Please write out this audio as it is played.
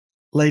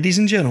Ladies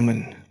and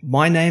gentlemen,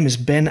 my name is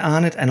Ben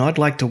Arnott and I'd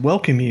like to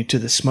welcome you to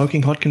the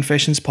Smoking Hot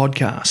Confessions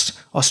podcast,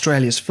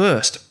 Australia's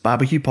first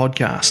barbecue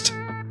podcast.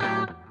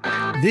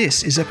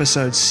 This is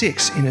episode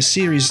 6 in a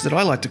series that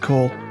I like to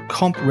call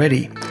Comp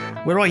Ready,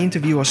 where I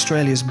interview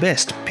Australia's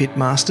best pit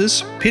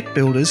masters, pit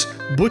builders,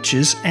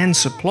 butchers and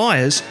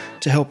suppliers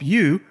to help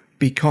you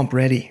be comp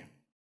ready.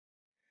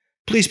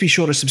 Please be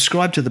sure to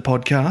subscribe to the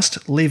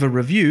podcast, leave a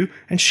review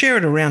and share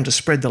it around to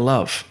spread the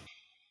love.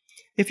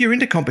 If you're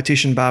into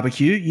competition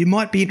barbecue, you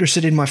might be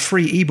interested in my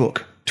free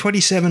ebook,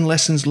 27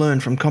 Lessons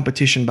Learned from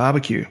Competition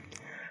Barbecue.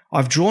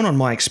 I've drawn on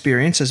my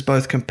experience as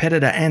both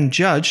competitor and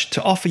judge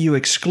to offer you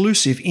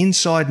exclusive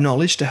inside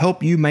knowledge to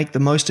help you make the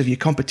most of your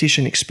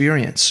competition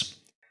experience.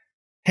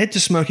 Head to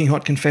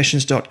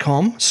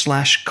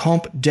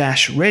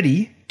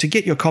smokinghotconfessions.com/comp-ready to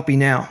get your copy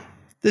now.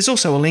 There's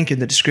also a link in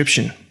the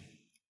description.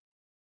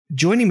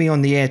 Joining me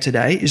on the air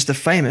today is the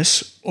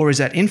famous, or is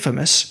that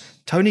infamous,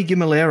 Tony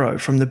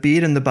Gimellaro from The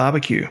Beard and the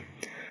Barbecue.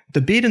 The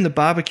Beard and the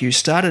Barbecue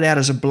started out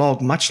as a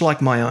blog much like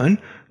my own,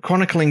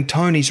 chronicling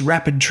Tony's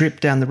rapid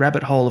trip down the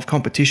rabbit hole of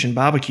competition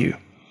barbecue.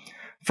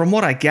 From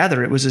what I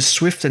gather, it was as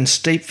swift and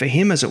steep for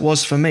him as it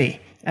was for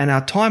me, and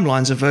our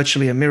timelines are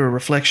virtually a mirror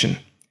reflection.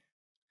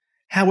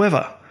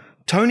 However,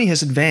 Tony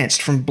has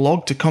advanced from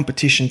blog to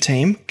competition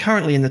team,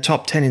 currently in the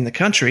top 10 in the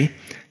country,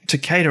 to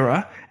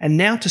caterer, and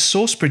now to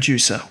sauce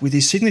producer with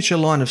his signature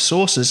line of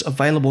sauces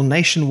available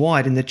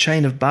nationwide in the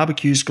chain of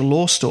Barbeques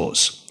Galore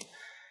stores.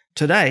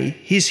 Today,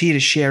 he's here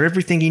to share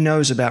everything he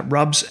knows about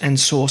rubs and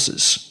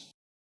sauces.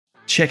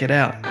 Check it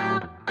out.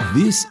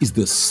 This is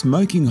the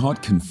Smoking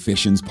Hot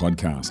Confessions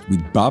podcast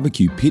with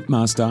barbecue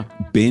pitmaster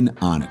Ben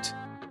Arnott.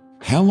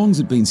 How long's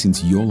it been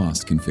since your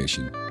last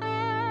confession?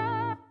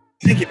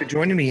 Thank you for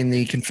joining me in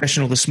the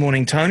confessional this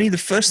morning, Tony. The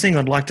first thing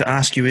I'd like to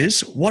ask you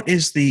is, what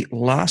is the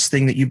last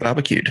thing that you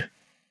barbecued?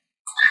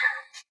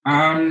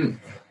 5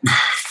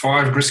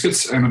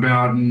 briskets and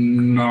about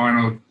 9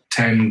 or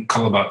 10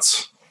 collar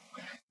butts.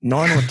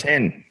 9 or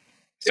 10.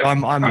 So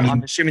Yep.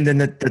 I'm assuming then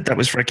that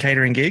was for a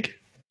catering gig?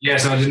 Yeah,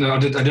 so I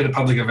did a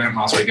public event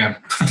last weekend.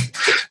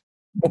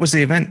 What was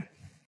the event?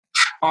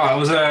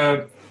 Oh,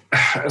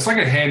 it's like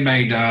a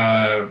handmade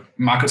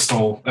market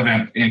stall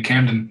event in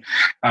Camden,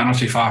 not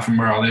too far from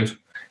where I live.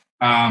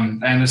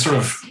 And it's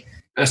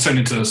turned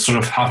into sort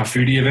of half a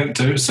foodie event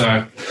too. So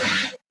I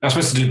was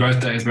supposed to do both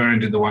days, but I only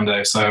did the one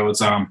day. So it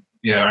was, I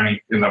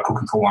only ended up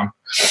cooking for one.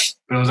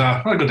 But it was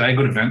a good day,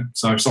 good event.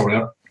 So I sold it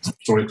out.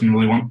 That's all you can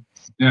really want.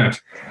 Yeah.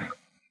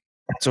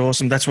 That's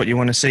awesome. That's what you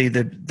want to see,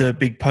 the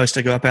big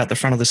poster go up out the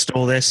front of the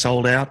store there,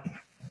 sold out.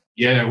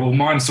 Yeah, well,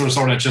 mine sort of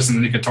sold out just in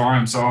the nick of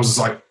time. So I was just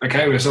like,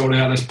 okay, we're sold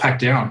out. Let's pack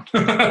down.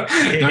 No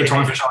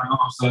time for showing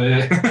off. So,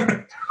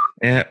 yeah.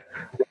 Yeah.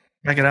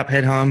 Pack it up,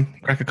 head home,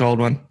 crack a cold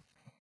one.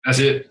 That's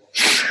it.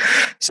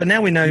 So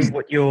now we know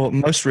what your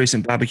most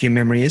recent barbecue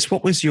memory is.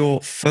 What was your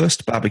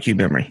first barbecue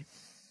memory?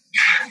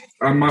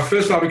 My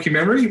first barbecue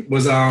memory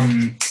was,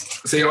 I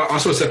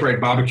sort of separate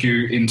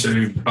barbecue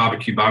into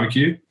barbecue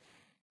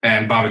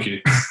and barbecue.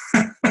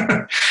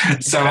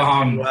 So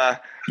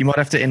you might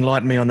have to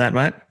enlighten me on that,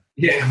 mate.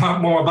 Yeah,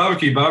 my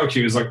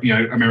barbecue is like,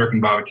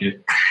 American barbecue.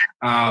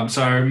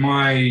 So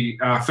my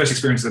first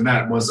experience in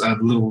that was a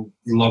little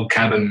log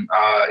cabin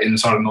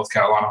inside of North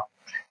Carolina.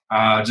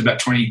 It's about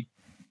 20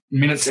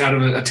 minutes out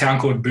of a town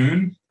called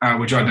Boone,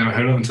 which I'd never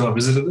heard of until I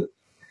visited it.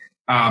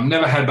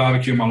 Never had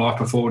barbecue in my life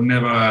before,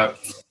 never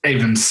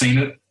even seen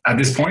it at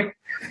this point.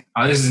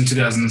 This is in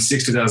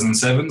 2006,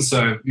 2007,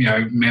 so,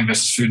 Man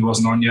vs. Food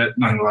wasn't on yet.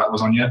 Nothing like that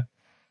was on yet.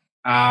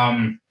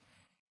 And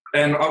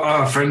I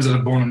have friends that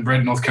are born and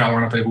bred North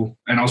Carolina people,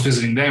 and I was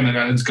visiting them and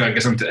let's go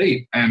get something to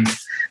eat. And,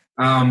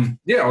 I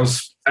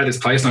was at this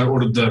place and I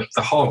ordered the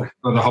whole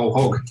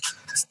hog,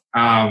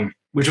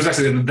 which was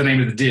actually the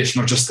name of the dish,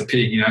 not just the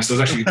pig, So it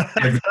was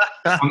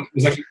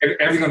actually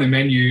everything on the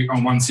menu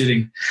on one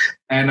sitting.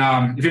 And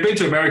if you've been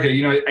to America,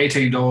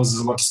 $18 is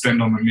a lot to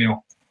spend on a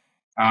meal.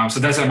 So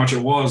that's how much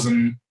it was,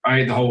 and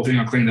I ate the whole thing.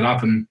 I cleaned it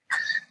up, and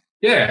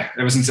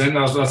ever since then,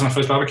 that was my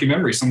first barbecue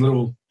memory. Some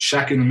little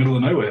shack in the middle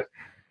of nowhere.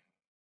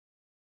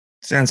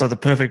 Sounds like the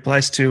perfect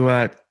place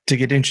to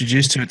get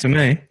introduced to it to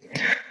me.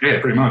 Yeah,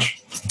 pretty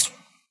much.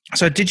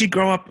 So did you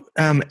grow up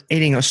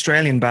eating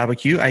Australian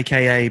barbecue,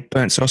 aka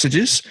burnt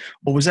sausages,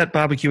 or was that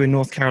barbecue in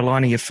North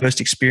Carolina your first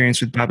experience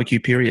with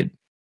barbecue, period?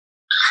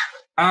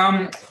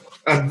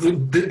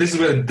 This is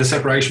where the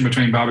separation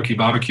between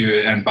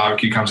barbecue and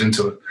barbecue comes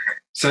into it.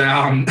 So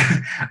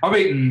I've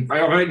eaten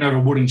over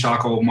wood and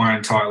charcoal my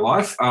entire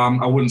life.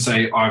 I wouldn't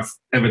say I've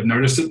ever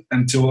noticed it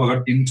until I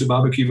got into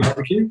barbecue. But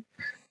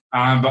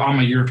I'm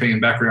a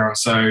European background,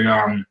 so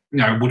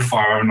wood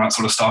fire and that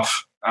sort of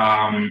stuff.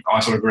 I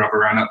sort of grew up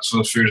around that sort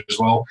of food as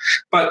well.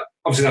 But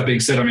obviously, that being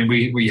said, I mean,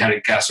 we had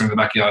a gasser in the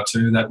backyard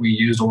too that we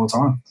used all the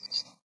time.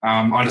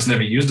 I just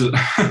never used it.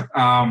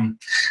 And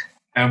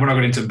when I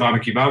got into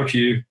barbecue, I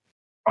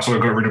sort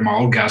of got rid of my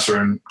old gasser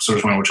and sort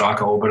of went with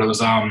charcoal. But it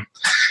was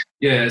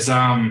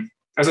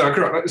as I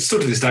grew up, still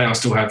to this day, I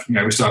still have,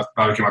 we still have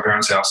barbecue at my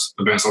parents' house,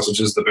 the burnt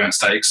sausages, the burnt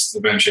steaks,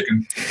 the burnt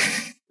chicken.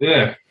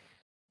 Yeah.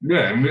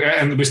 Yeah,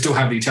 and we still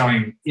have the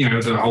Italian,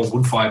 the whole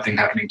wood-fired thing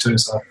happening too.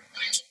 So,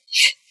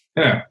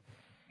 yeah.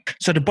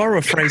 So to borrow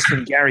a phrase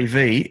from Gary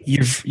V,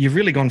 you've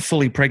really gone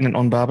fully pregnant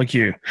on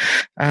barbecue.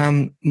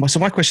 So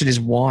my question is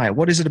why?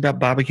 What is it about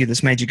barbecue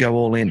that's made you go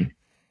all in?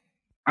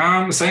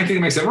 The same thing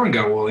that makes everyone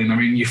go all in. I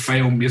mean, you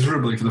fail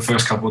miserably for the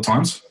first couple of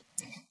times,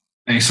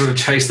 and you sort of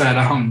chase that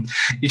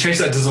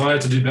desire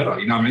to do better.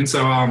 You know what I mean?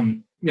 So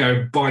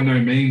by no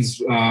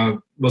means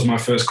was my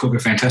first cook a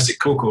fantastic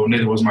cook, or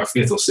neither was my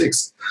fifth or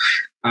sixth.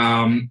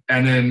 And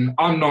then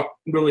I'm not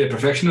really a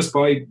perfectionist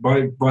by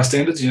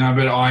standards,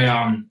 but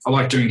I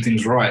like doing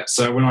things right.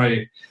 So when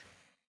I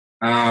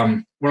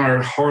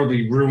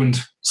horribly ruined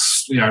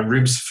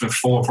ribs for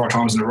 4 or 5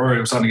 times in a row, it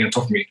was starting to get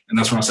top of me, and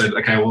that's when I said,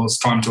 okay, well, it's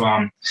time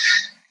to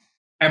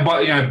And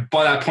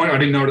by that point, I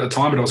didn't know it at the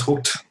time, but I was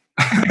hooked.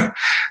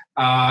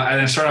 And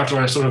then straight after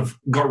I sort of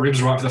got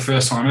ribs right for the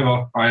first time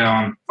ever,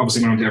 I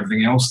obviously went on to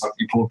everything else, like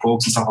you pulled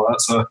porks and stuff like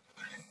that. So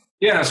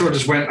yeah, I sort of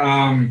just went.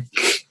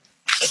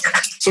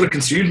 Sort of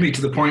consumed me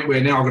to the point where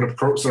now I've got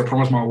to sort of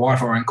promise my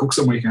wife I won't cook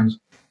some weekends.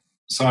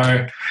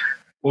 So,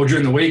 or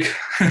during the week.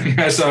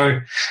 So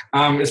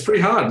it's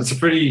pretty hard.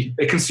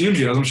 It consumes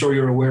you, as I'm sure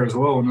you're aware as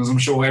well. And as I'm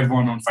sure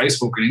everyone on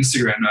Facebook and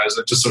Instagram knows,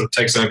 it just sort of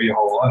takes over your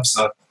whole life.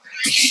 So,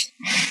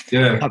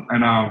 yeah.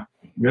 And,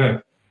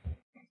 yeah.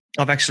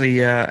 I've actually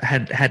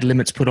had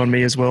limits put on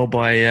me as well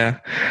by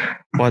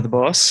the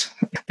boss.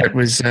 That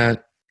was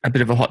a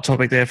bit of a hot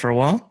topic there for a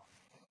while.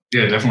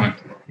 Yeah, definitely.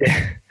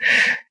 Yeah.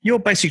 Your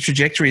basic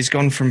trajectory has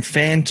gone from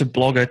fan to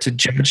blogger to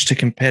judge to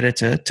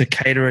competitor to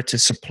caterer to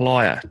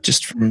supplier,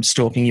 just from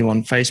stalking you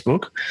on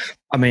Facebook.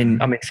 I mean,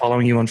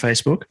 following you on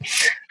Facebook.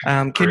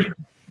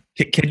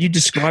 Can you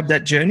describe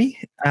that journey?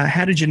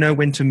 How did you know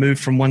when to move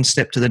from one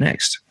step to the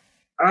next?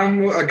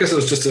 Well, I guess it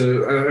was just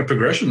a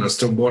progression as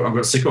to what I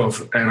got sick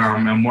of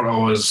and what I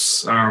was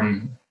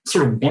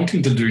sort of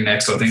wanting to do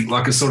next. I think,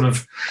 like, it's sort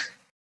of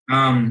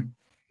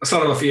I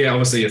started off,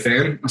 obviously a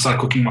fan. I started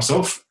cooking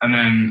myself, and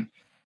then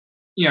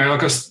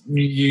like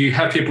you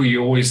have people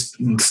you always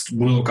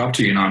will look up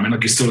to. You know what I mean?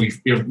 Like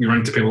you run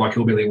into people like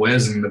Hillbilly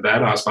Wes and the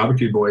Badass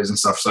Barbecue Boys and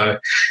stuff. So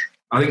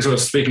I think sort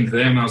of speaking to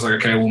them, I was like,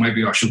 okay, well,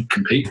 maybe I should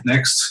compete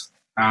next.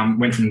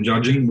 Went from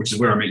judging, which is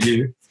where I met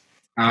you,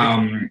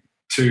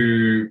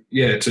 to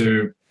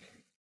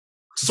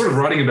sort of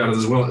writing about it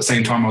as well at the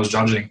same time I was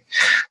judging.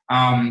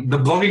 The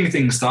blogging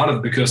thing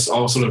started because I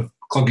was sort of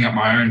clogging up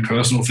my own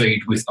personal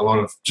feed with a lot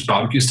of just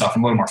barbecue stuff,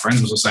 and a lot of my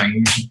friends were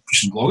saying you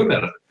should blog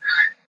about it.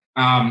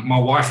 My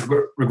wife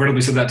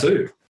regrettably said that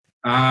too.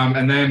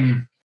 And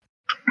then,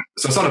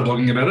 so I started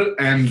blogging about it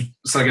and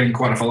started getting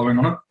quite a following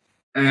on it.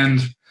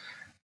 And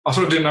I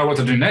sort of didn't know what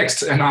to do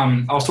next. And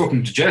I was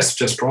talking to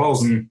Jess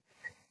Priles, and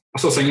I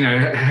was sort of saying,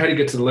 how do you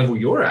get to the level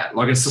you're at?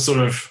 Like, it's just sort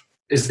of,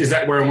 is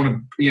that where I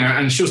want to,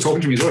 and she was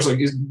talking to me as well. She's like,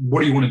 what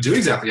do you want to do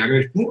exactly? I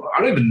go, well,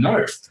 I don't even know.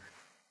 I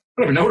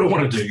don't even know what I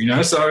want to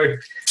do, So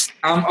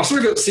I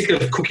sort of got sick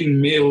of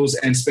cooking meals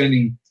and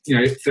spending,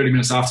 30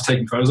 minutes after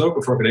taking photos of it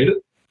before I could eat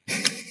it.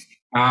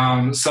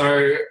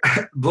 So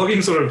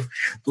blogging sort of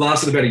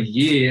lasted about a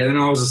year, and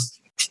then I was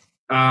just,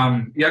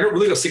 I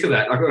really got sick of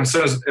that. Like,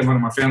 so as everyone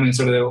in my family and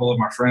so did all of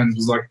my friends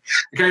was like,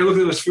 okay, look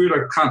at this food.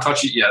 I can't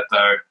touch it yet, though.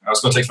 I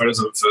was going to take photos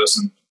of it first.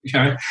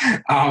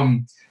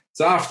 And,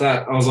 so after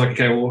that, I was like,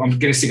 okay, well, I'm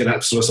getting sick of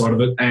that sort of side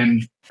of it.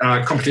 And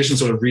competition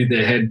sort of reared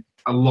their head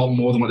a lot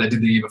more than what they did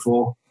the year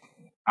before.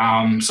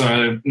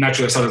 So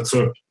naturally I started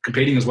sort of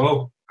competing as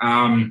well.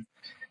 And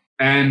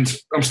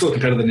I'm still a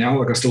competitor now.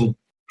 Like, I still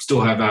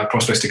have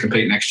prospects to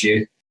compete next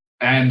year.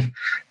 And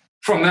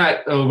from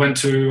that, I went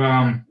to,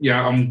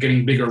 I'm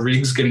getting bigger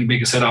rigs, getting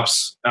bigger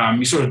setups.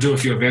 You sort of do a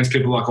few events.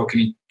 People are like, oh,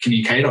 can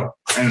you cater?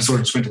 And I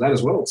sort of just went to that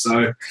as well.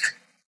 So,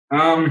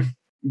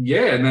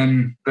 and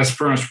then that's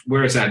pretty much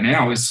where it's at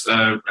now, is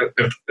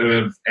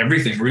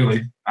everything really,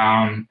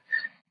 to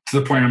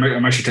the point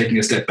I'm actually taking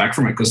a step back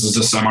from it because there's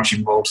just so much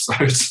involved. So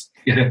it's,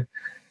 but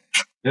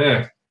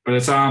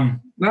it's,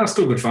 it's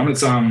still good fun.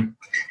 It's, I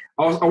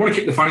want to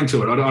keep the fun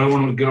into it. I don't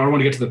want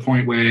to get to the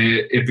point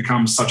where it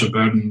becomes such a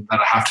burden that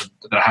I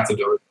have to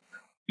do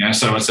it.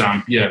 So it's,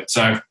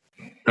 so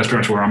that's pretty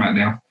much where I'm at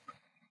now.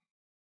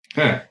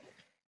 Yeah.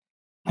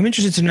 I'm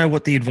interested to know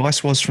what the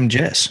advice was from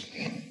Jess.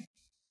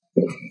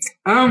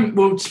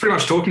 Well, it's pretty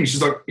much talking.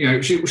 She's like,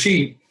 she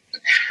pretty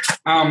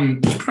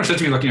much said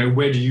to me, like,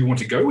 where do you want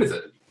to go with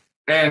it?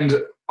 And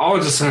I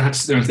was just had to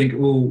sit there and think,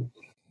 well,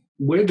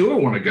 where do I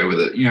want to go with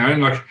it?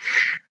 And like,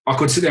 I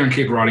could sit there and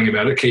keep writing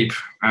about it, keep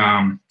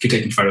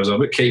taking photos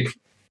of it, keep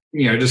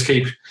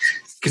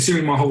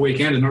consuming my whole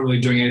weekend and not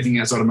really doing anything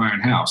outside of my own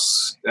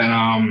house.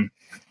 And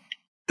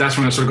that's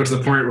when I sort of got to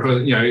the point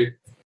where,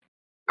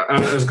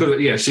 I was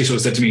good. She sort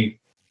of said to me,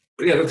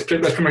 that's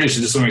pretty much it. She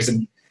just always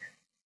said,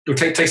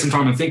 take some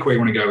time and think where you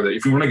want to go with it.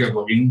 If you want to go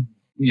blogging,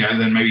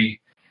 then maybe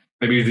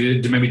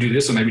do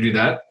this or maybe do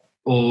that.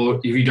 Or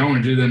if you don't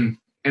want to do, then,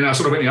 and I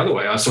sort of went the other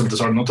way. I sort of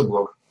decided not to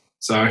blog.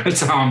 So it's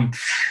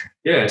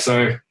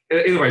so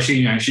either way,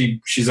 she has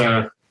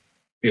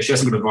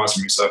some good advice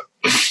from me. So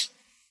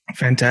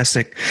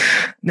Fantastic.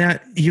 Now,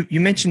 you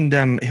mentioned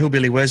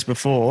Hillbilly Wes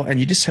before, and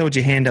you just held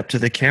your hand up to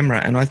the camera,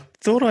 and I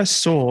thought I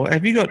saw,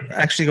 have you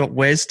actually got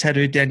Wes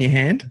tattooed down your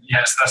hand?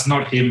 Yes, that's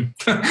not him.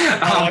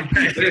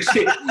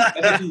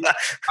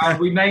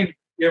 We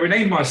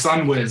named my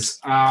son Wes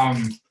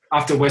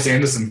after Wes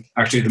Anderson,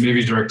 actually, the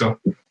movie director.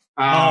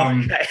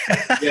 Okay.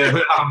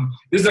 But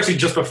this is actually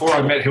just before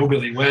I met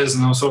Hillbilly Wes,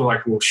 and I was sort of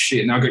like, well,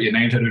 shit, now I got your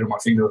name tattooed on my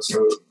finger,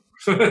 so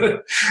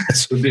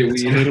it's a bit weird.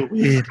 It's a little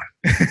weird.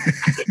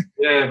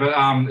 Yeah,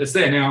 but it's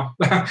there now.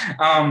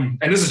 And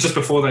this is just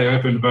before they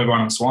opened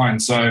Bovine and Swine,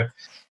 so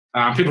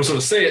people sort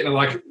of see it and they're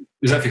like,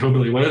 is that for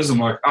Hillbilly Wes? I'm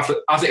like,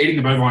 after eating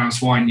the Bovine and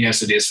Swine,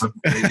 yes, it is.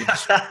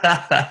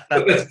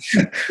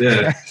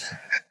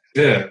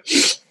 Yeah.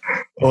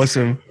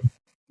 Awesome.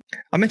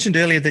 I mentioned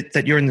earlier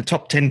that you're in the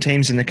top 10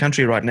 teams in the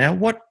country right now.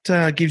 What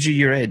gives you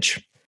your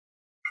edge?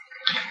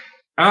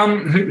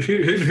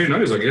 Who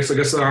knows, I guess.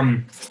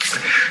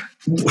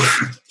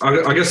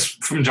 I guess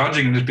from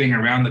judging and just being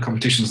around the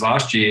competitions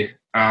last year,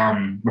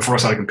 before I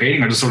started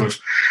competing, I just sort of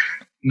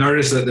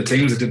noticed that the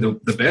teams that did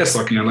the best,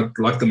 like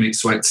the Meat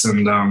Sweats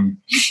and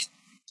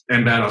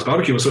Badass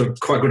Barbecue, were sort of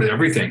quite good at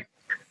everything.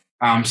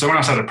 So when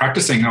I started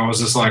practicing, I was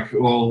just like,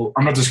 well,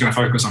 I'm not just going to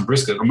focus on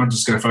brisket. I'm not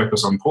just going to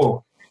focus on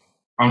pork.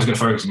 I'm just going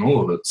to focus on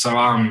all of it. So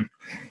I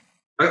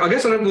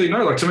guess I don't really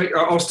know. Like, to me,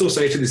 I'll still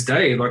say to this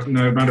day, like,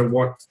 no matter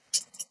what,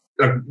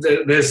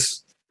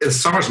 there's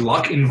so much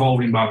luck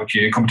involved in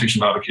barbecue,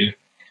 competition barbecue.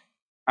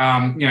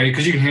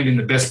 Because you can hand in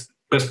the best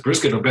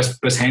brisket or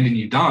best handing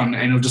you've done,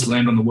 and it'll just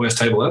land on the worst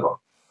table ever.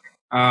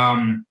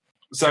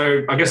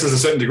 So I guess there's a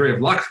certain degree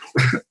of luck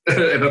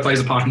that plays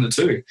a part in it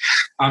too.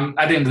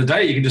 At the end of the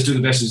day, you can just do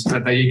the best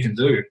that you can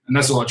do, and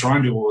that's all I try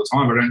and do all the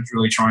time. I don't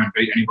really try and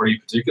beat anybody in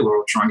particular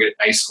or try and get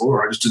a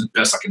score. I just do the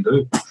best I can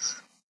do.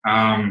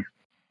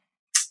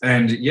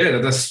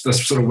 That's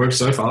sort of worked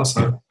so far.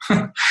 So.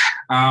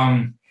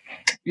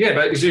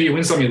 But you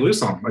win some, you lose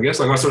some, I guess.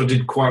 Like, I sort of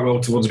did quite well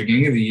towards the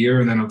beginning of the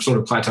year, and then I've sort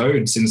of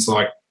plateaued since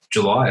like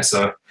July.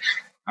 So,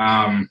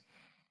 but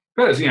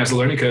it's a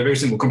learning curve. Every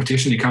single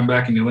competition, you come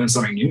back and you learn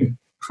something new.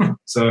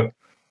 So,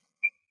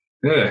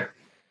 yeah.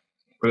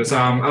 But it's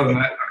other than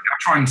that, I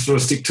try and sort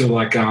of stick to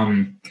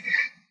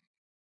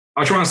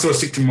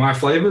my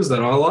flavors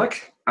that I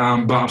like.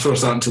 But I'm sort of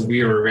starting to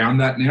veer around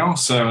that now.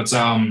 So it's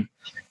I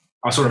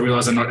sort of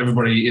realize that not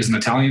everybody is an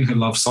Italian who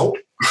loves salt.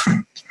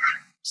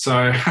 So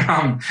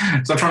I'm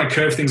trying to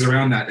curve things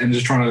around that and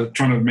just trying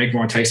to make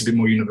my taste a bit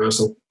more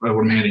universal of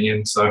what I'm handing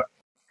in. So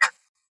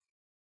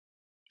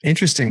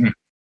interesting. Yeah.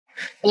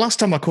 The last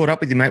time I caught up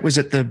with you, mate, was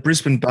at the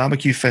Brisbane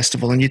Barbecue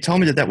Festival, and you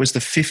told me that was the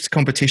 5th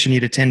competition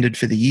you'd attended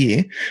for the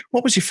year.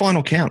 What was your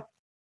final count?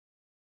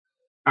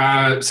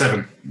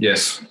 7,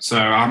 yes. So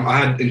I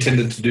had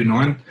intended to do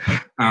 9,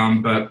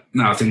 but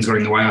no, things got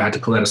in the way. I had to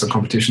pull out of some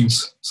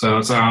competitions. So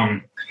it's I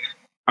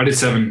did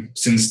 7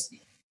 since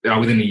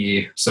within a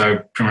year. So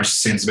pretty much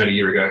since about a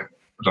year ago,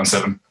 I've done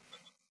 7.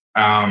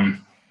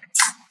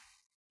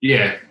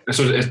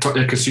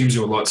 It consumes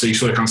you a lot, so you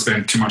sort of can't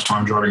spend too much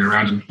time driving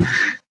around. And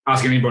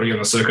ask anybody on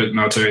the circuit, and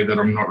I'll tell you that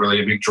I'm not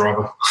really a big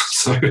driver.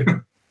 So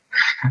I'm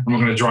not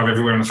going to drive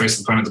everywhere on the face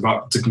of the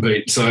planet to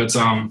compete. So it's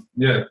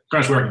pretty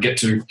much where I can get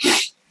to.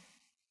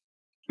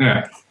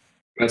 Yeah,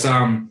 that's so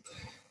I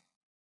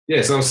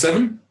was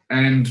 7,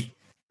 and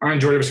I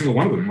enjoyed every single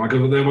one of them. Like,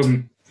 there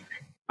wasn't,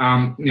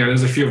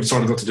 there's a few I've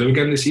decided not to do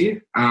again this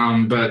year,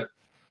 but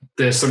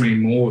there's so many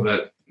more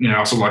that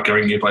I sort of like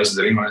going new places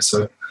anyway.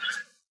 So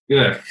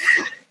yeah.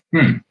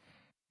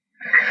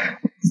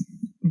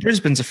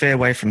 Brisbane's a fair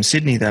way from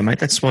Sydney, though, mate.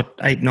 That's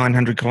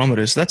 800-900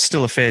 kilometres. That's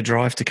still a fair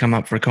drive to come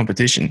up for a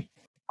competition.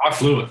 I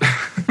flew it.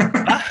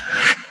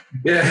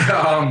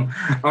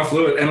 I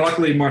flew it, and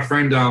luckily my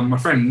friend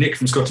Nick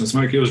from Scotch and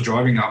Smoke, he was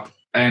driving up,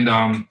 and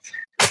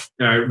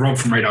Rob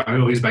from Radar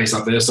Hill, he's based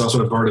up there, so I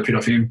sort of borrowed a pit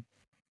off him.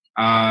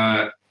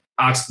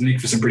 Asked Nick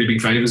for some pretty big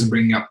favours and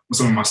bringing up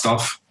some of my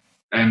stuff,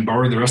 and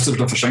borrowed the rest of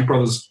it off the Shank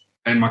brothers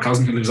and my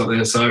cousin who lives up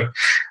there. So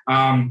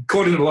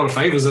caught in a lot of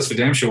favours, that's for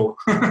damn sure.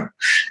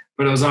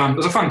 But it was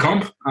a fun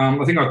comp.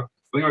 I think I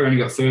only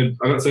got third.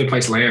 I got third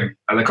place lamb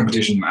at that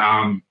competition.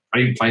 I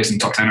didn't place in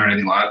top 10 or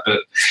anything like that, but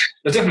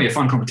it's definitely a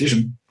fun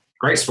competition.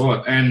 Great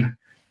spot. And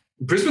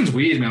Brisbane's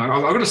weird, man. I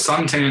got a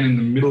suntan in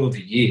the middle of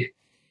the year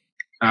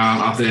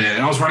up there,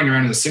 and I was running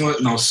around in a singlet,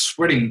 and I was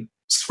sweating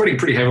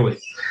pretty heavily.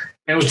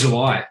 And it was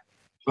July.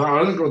 So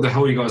I don't know what the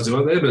hell you guys do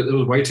out there, but it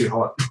was way too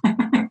hot.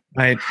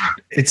 Mate,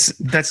 that's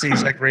the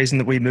exact reason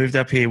that we moved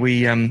up here.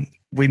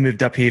 We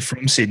moved up here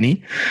from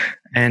Sydney,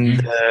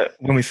 and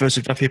when we first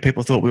moved up here,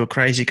 people thought we were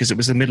crazy because it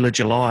was the middle of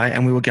July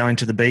and we were going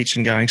to the beach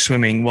and going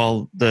swimming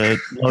while the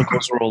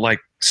locals were all like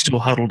still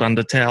huddled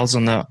under towels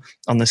on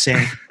the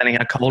sand, telling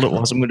how cold it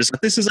was, and we're just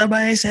like, "This is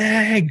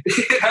amazing!"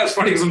 Yeah, it's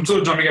funny because I'm sort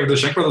of jumping over the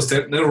Shank Brothers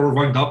tent. They're all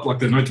rugged up like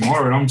there's no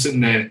tomorrow, and I'm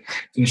sitting there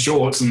in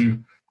shorts.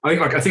 And I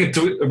think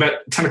about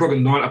 10 o'clock at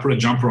night, I put a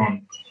jumper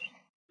on.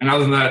 And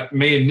other than that,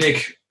 me and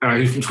Nick,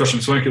 who's from Scotch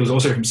and Smoke, who was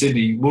also from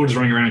Sydney, we were just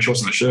running around in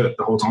shorts and a shirt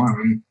the whole time.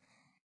 And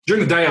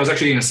during the day, I was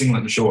actually in a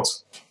singlet and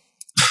shorts.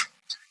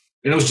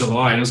 And it was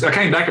July. And I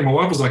came back and my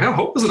wife was like, how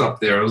hot was it up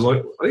there? I was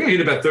like, I think I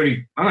hit about 30. I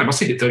don't know, I must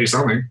have hit 30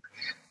 something.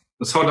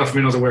 It's hot enough for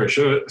me not to wear a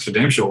shirt. That's for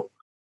damn sure.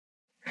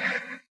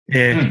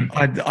 Yeah,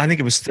 I think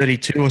it was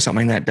 32 or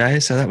something that day.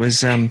 So that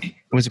was a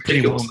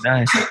pretty warm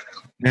day.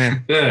 Yeah.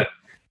 Yeah.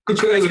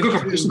 It was a good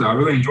competition though. I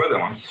really enjoyed that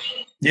one.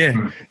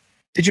 Yeah.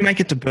 Did you make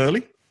it to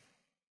Burleigh?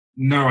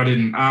 No, I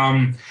didn't.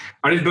 I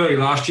did Burleigh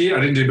last year.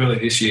 I didn't do Burleigh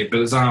this year,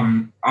 but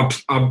I'm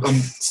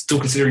still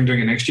considering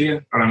doing it next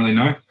year. I don't really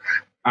know.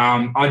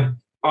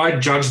 I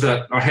judged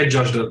that. I had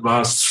judged it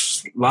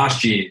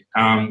last year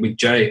with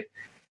Jay.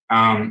 So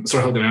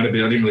I helped him out a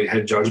bit. I didn't really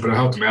head judge, but I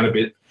helped him out a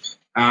bit.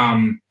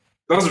 That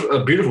was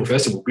a beautiful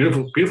festival,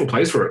 beautiful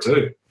place for it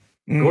too.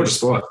 Gorgeous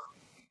spot.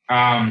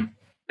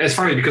 It's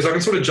funny because I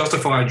can sort of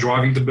justify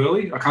driving to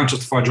Burleigh. I can't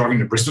justify driving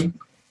to Brisbane.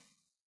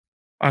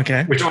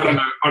 Okay. Which I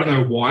don't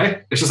know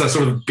why. It's just that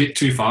sort of bit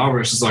too far where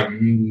it's just like,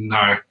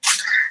 no,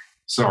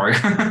 sorry.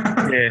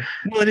 Yeah.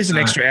 Well, it is an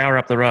extra hour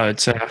up the road,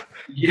 so.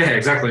 Yeah,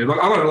 exactly. Like,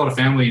 I've got a lot of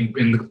family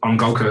on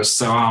Gold Coast,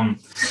 so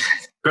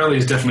Burleigh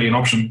is definitely an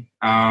option.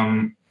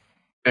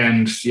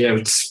 And yeah, I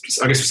guess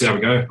we'll see how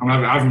we go.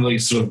 I haven't really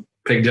sort of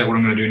pegged out what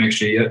I'm going to do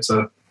next year yet.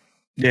 So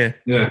yeah.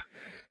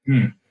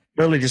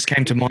 Burleigh just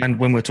came to mind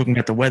when we're talking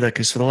about the weather,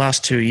 because for the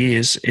last 2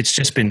 years it's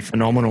just been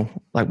phenomenal.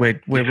 Like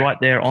we're right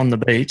there on the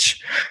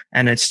beach,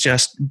 and it's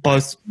just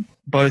both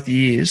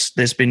years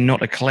there's been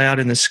not a cloud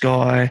in the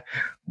sky,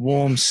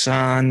 warm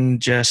sun.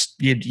 Just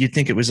you'd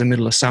think it was the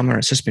middle of summer.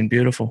 It's just been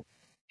beautiful.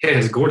 Yeah,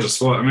 it's a gorgeous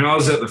spot. I mean, I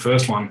was at the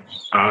first one.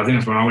 I think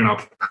that's when I went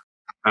up.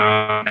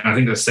 And I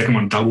think the second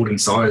one doubled in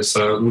size,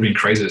 so it would have been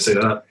crazy to see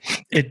that.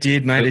 It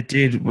did, mate. It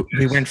did.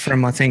 We went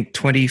from, I think,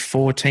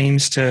 24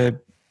 teams to,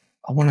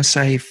 I want to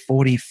say,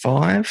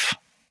 45.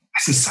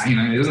 That's insane,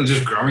 eh? Isn't it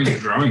just growing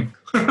and growing?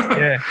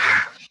 Yeah.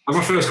 At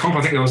my first comp,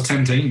 I think there was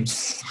 10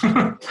 teams.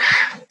 Yeah,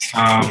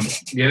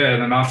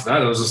 and then after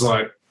that, it was just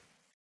like,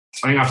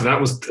 I think after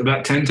that was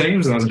about 10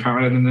 teams, and I was in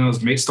Parramatta, and then there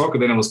was Meat Stock,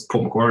 and then it was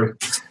Port Macquarie.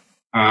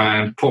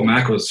 And Port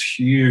Mac was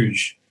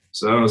huge,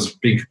 so that was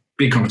big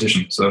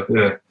competition. So,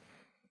 yeah.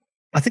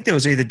 I think there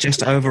was either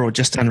just over or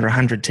just under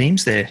 100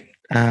 teams there.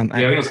 Yeah, I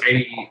think it was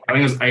 80. I think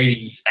it was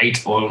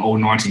 88 or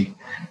 90.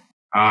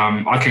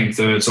 I came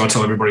third, so I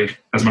tell everybody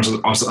as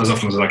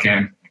often as I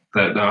can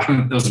that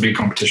that was a big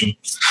competition.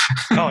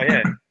 Oh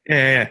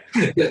yeah.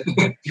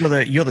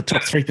 You're the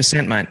top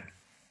 3%, mate.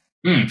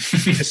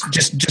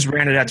 Just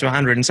round it out to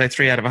 100 and say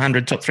 3 out of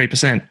 100, top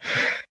 3%.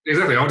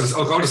 Exactly. I'll just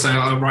say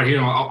right here,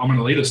 I'm an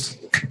elitist.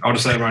 I'll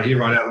just say it right here,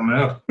 right out of the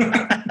mouth.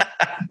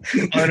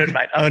 Own it,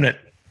 mate. Own it.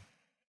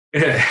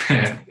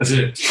 Yeah, that's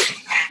it.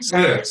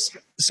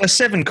 So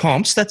 7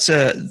 comps, that's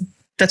a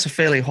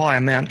fairly high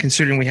amount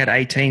considering we had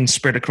 18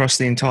 spread across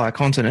the entire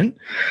continent.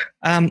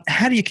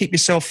 How do you keep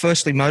yourself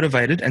firstly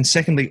motivated and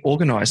secondly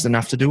organised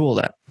enough to do all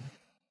that?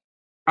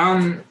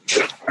 I'm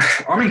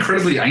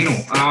incredibly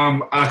anal.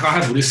 I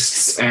have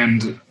lists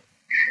and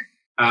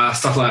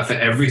stuff like that for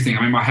everything.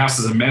 I mean, my house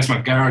is a mess, my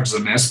garage is a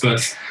mess,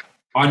 but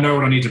I know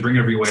what I need to bring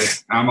everywhere.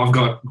 I've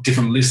got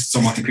different lists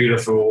on my computer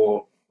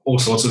for all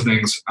sorts of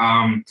things.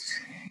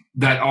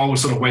 That I will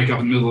sort of wake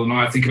up in the middle of the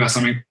night, think about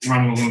something,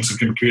 run along to the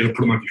computer, put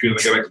it on my computer,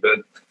 then go back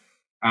to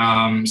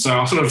bed. So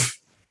I sort of,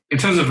 in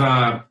terms of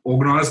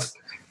organised,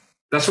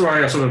 that's where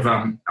I sort of,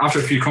 after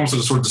a few comps, I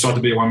sort of decided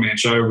to be a one-man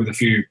show with a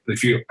few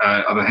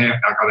other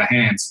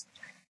hands,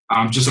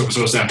 just so I could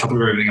sort of stay on top of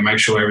everything and make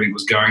sure everything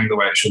was going the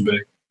way it should be,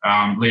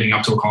 leading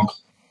up to a comp.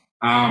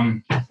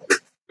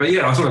 But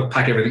yeah, I sort of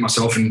pack everything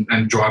myself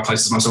and drive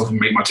places myself and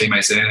meet my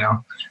teammates there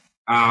now.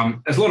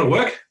 It's a lot of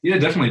work, yeah,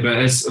 definitely, but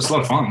it's a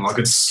lot of fun.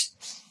 Like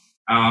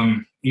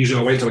usually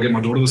I'll wait till I get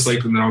my daughter to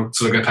sleep and then I'll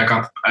sort of go pack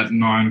up at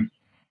 9,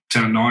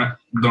 10 at night,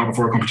 the night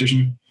before a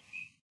competition.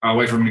 I'll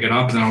wait for them to get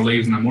up and then I'll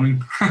leave in the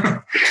morning.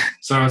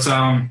 So it's,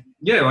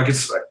 yeah, like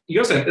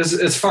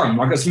it's fun.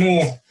 Like it's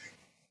more,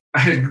 I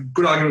had a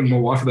good argument with my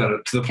wife about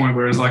it to the point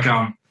where it's like,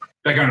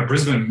 back going to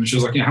Brisbane and she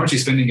was like, how much are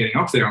you spending getting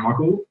up there? I'm like,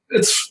 well,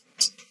 you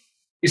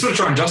sort of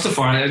try and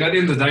justify it. And at the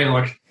end of the day,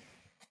 like,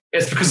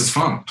 it's because it's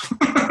fun.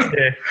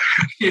 Yeah.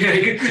 Yeah,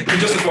 you can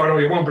justify it all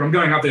you want, but I'm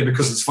going up there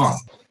because it's fun.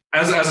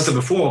 As I said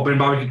before, Ben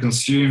Barbecue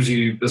consumes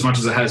you as much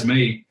as it has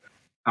me.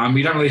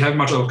 You don't really have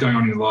much else going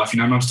on in your life.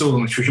 I'm still an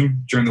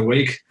electrician during the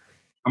week.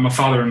 I'm a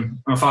father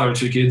of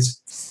 2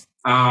 kids.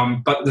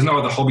 But there's no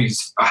other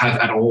hobbies I have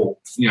at all.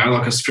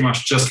 Like it's pretty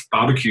much just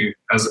barbecue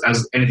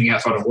as anything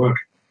outside of work.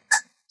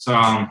 So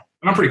and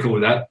I'm pretty cool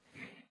with that.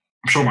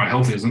 I'm sure my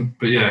health isn't,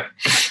 but yeah.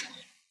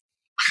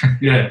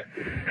 Yeah.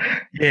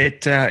 Yeah,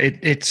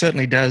 it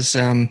certainly does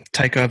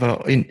take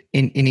over in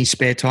any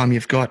spare time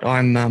you've got.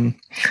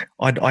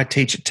 I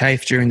teach at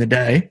TAFE during the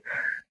day,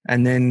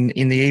 and then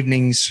in the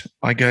evenings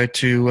I go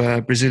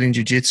to Brazilian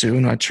Jiu-Jitsu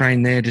and I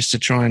train there just to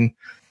try and,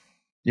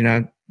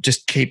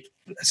 just keep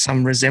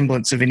some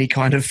resemblance of any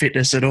kind of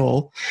fitness at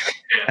all.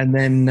 And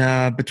then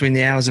between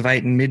the hours of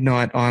 8 and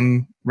midnight,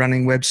 I'm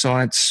running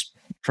websites,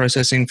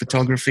 processing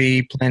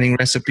photography, planning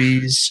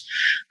recipes.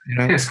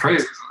 Yeah, it's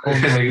crazy.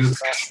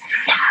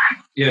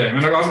 Yeah, I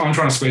mean, I'm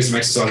trying to squeeze some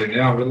exercise in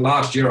now. But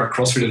last year I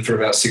CrossFitted for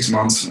about 6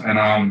 months,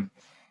 and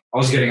I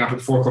was getting up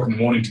at 4 o'clock in the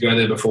morning to go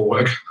there before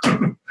work.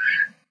 And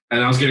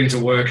I was getting to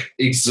work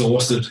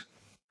exhausted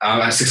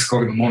at 6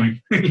 o'clock in the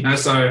morning.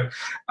 So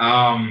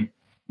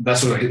that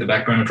sort of hit the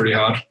back burner pretty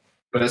hard.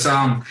 But it's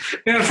I'm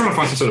trying to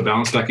find some sort of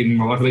balance back in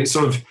my life. It's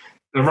sort of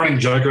the running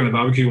joke in the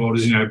barbecue world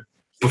is,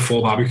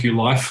 before barbecue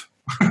life.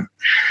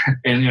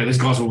 And, these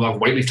guys were like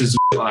weightlifters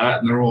and like that,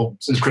 and they're all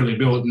incredibly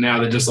built. And now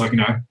they're just like,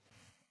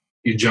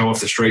 you Joe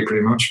off the street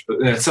pretty much. But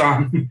it's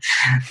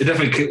it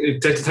definitely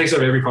takes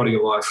over every part of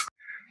your life.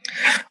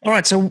 All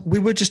right, so we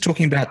were just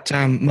talking about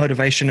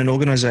motivation and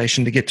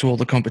organisation to get to all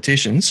the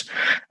competitions.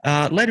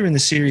 Later in the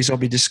series, I'll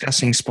be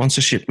discussing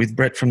sponsorship with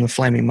Brett from the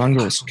Flaming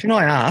Mongrels. Can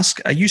I ask,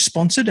 are you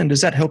sponsored, and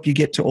does that help you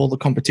get to all the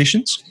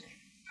competitions?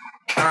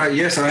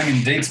 Yes, I am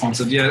indeed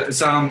sponsored. Yeah, it's,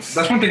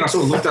 that's one thing I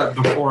sort of looked at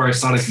before I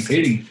started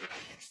competing.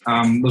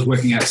 Was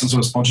working out some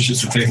sort of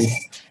sponsorships with people.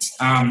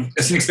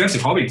 It's an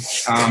expensive hobby,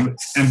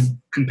 and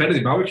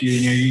competitive barbecue,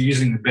 you're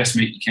using the best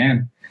meat you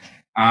can.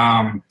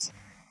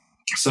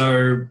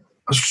 So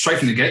straight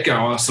from the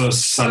get-go, I sort of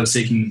started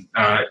seeking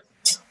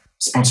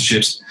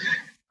sponsorships.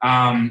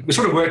 We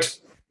sort of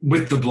worked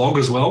with the blog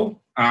as well.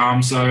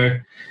 So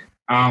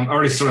I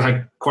already sort of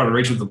had quite a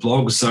reach with the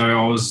blog. So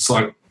I was just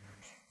like,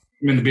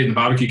 when the Beard and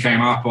Barbecue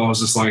came up, I was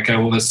just like, okay,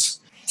 well, let's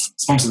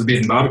sponsor the Beard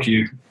and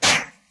Barbecue.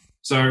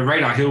 So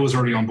Radar Hill was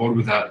already on board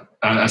with that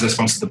as I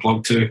sponsored the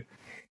blog too.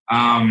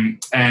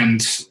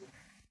 And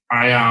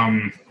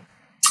I,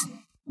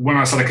 when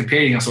I started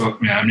competing, I thought,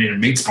 I needed a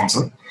meat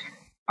sponsor.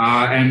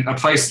 And a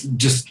place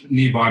just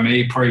nearby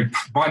me, probably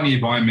by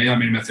nearby me, I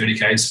mean about 30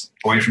 Ks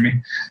away from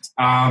me,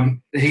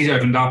 he's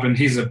opened up, and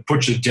he's a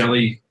butcher's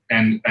deli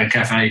and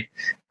cafe.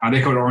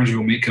 They're called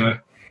Orangeville Meat Co.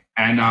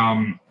 And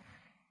I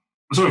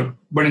sort of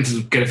went in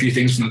to get a few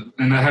things from it,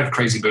 and they have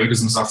crazy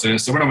burgers and stuff there.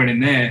 So when I went in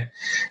there,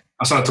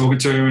 I started talking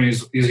to him, and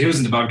he was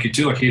into barbecue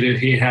too. Like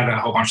he had a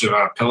whole bunch of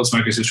pellet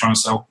smokers he was trying to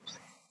sell.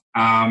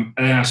 And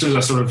then as soon as I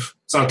sort of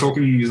started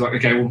talking, he was like,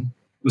 okay, well,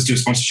 let's do a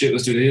sponsorship,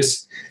 let's do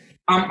this.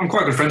 I'm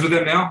quite good friends with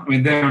them now. I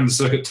mean, they're on the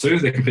circuit too.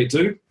 They compete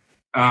too.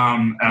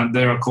 And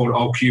they're called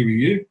Old Q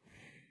Review.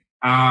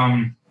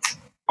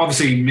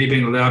 Obviously, me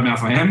being the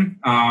loudmouth I am,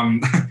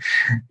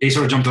 he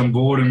sort of jumped on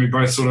board, and we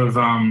both sort of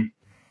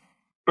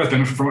both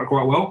benefit from it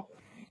quite well.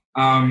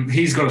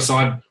 He's got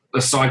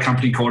a side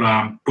company called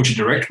Butcher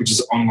Direct, which is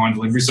an online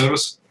delivery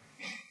service.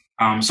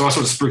 So I sort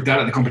of spruiked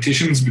that at the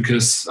competitions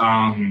because,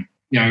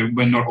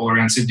 we're not all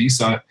around Sydney.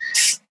 So,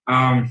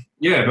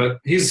 but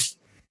he's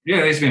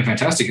been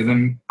fantastic. And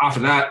then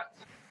after that,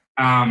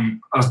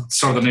 I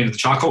sort of needed the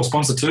charcoal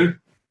sponsor too.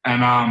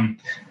 And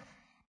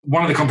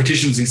one of the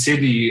competitions in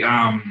Sydney,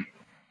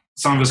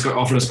 some of us got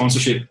offered a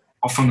sponsorship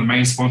from the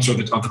main sponsor of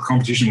the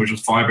competition, which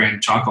was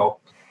Firebrand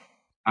Charcoal.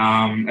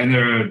 And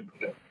they're a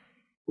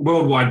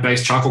worldwide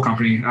based charcoal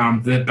company.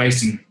 They're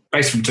based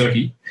from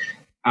Turkey.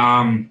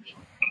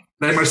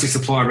 They mostly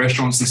supply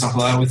restaurants and stuff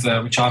like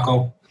that with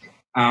charcoal.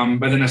 But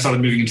then they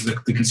started moving into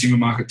the consumer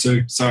market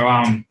too. So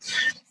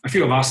a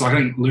few of us, like I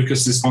think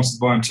Lucas is sponsored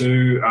by them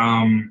too.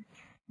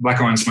 Black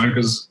Iron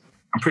Smokers,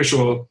 I'm pretty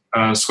sure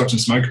Scotch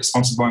and Smoke is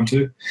sponsored by them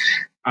too.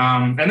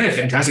 And they're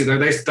fantastic.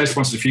 They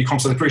sponsored a few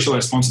comps. I'm pretty sure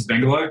they sponsored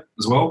Bangalore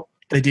as well.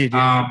 They did.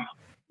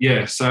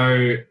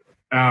 So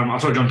I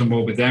sort of jumped on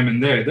board with them,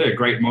 and they're a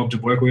great mob to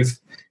work with.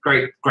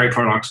 Great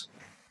product.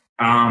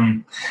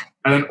 And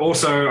then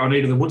also I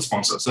needed the wood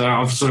sponsor. So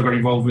I've sort of got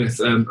involved with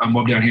a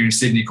mob down here in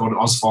Sydney called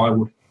Oz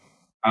Firewood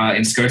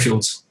in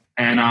Schofields.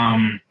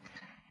 And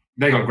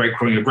they got great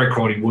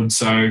quality wood.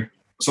 So I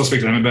sort of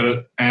speak to them about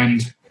it.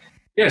 And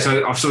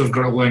so I've sort of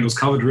got all angles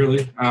covered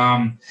really.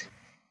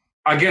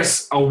 I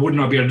guess I would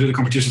not be able to do the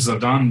competitions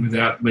I've done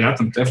without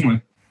them,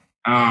 definitely.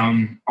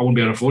 I wouldn't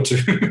be able to afford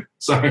to.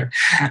 So as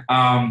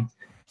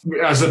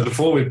I said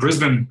before with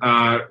Brisbane,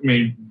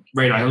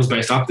 Radar Hill's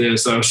based up there,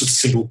 so it was just a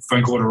simple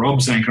phone call to Rob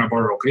saying, can I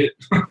borrow a pit?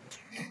 And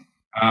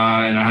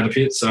I had a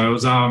pit, so it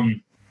was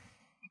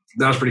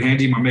that was pretty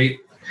handy. My meat,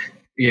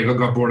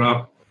 got brought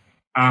up.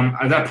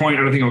 At that point,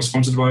 I don't think I was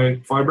sponsored by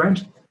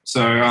Firebrand.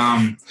 So,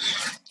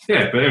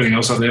 but everything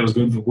else up there was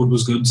good. The wood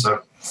was good,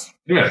 so,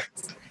 yeah.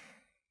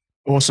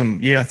 Awesome.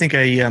 Yeah, I think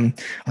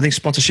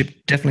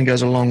sponsorship definitely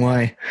goes a long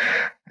way.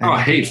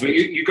 Heaps. But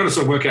you've got to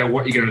sort of work out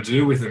what you're going to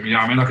do with them.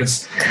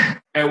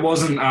 It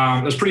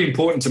was pretty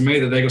important to me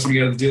that they got something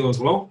out of the deal as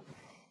well,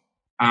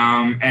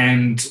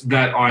 and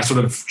that I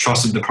sort of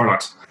trusted the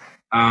product.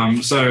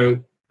 So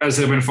as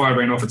I said, when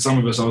Firebrand offered some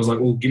of us, I was like,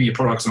 well, give me your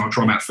products and I'll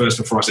try them out first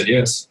before I said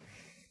yes.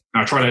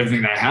 And I tried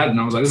everything they had, and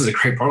I was like, this is a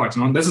great product.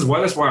 And that's why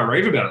I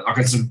rave about it. Like,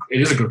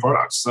 it is a good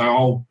product.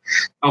 So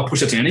I'll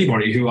push it to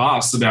anybody who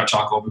asks about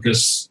charcoal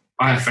because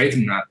I have faith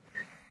in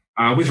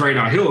that. With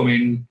Radar Hill,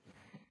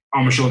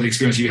 I'm sure the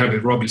experience you had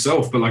with Rob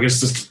yourself, but it's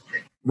just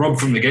Rob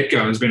from the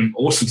get-go has been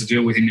awesome to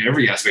deal with in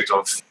every aspect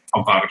of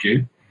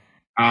barbecue.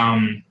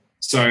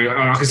 So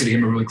I consider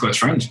him a really close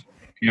friend.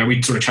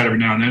 We sort of chat every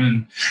now and then,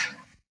 and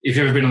if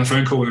you've ever been on the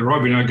phone call with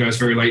Rob, it goes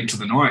very late into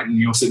the night, and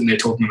you're sitting there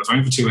talking on the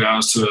phone for 2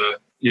 hours to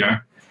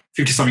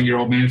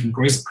 50-something-year-old man from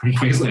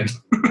Queensland.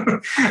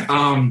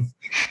 And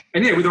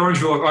with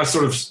Orangeville, I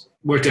sort of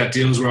worked out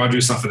deals where I do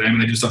stuff for them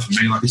and they do stuff for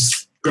me.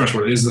 pretty much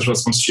what it is. That's what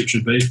sponsorship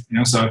should be,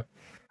 So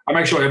I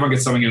make sure everyone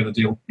gets something out of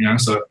the deal,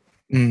 So.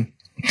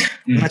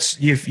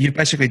 You've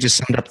basically just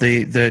summed up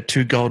the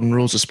two golden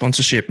rules of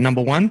sponsorship.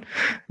 Number one,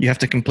 you have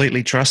to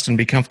completely trust and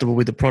be comfortable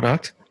with the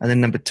product, and then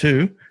number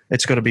two,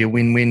 it's got to be a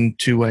win-win,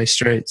 two-way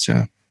street.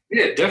 So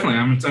yeah, definitely,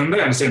 and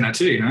they understand that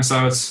too.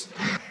 So it's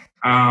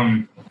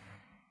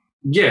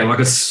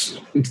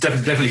it's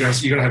definitely you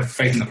got to have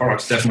faith in the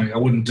product. Definitely, I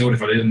wouldn't do it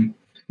if I didn't.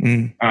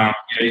 You can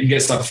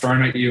get stuff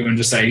thrown at you and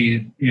just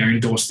say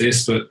endorse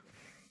this, but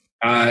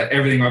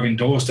everything I've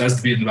endorsed as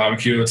the beard and the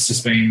barbecue, it's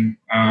just been.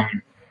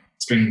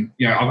 It's been,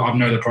 I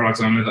know the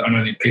product, I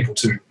know the people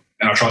too,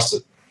 and I trust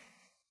it.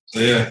 So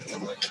yeah. How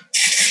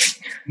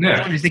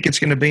long do you think it's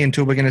going to be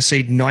until we're going to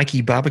see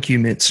Nike barbecue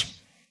mitts?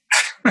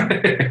 I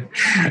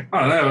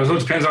don't know. It all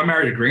depends. I'm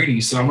married to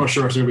greenies, so I'm not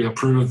sure if they'll be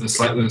approved of the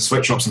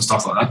sweatshops and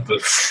stuff like that.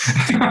 But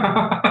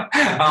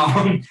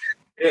I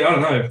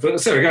don't know.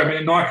 But there we go. I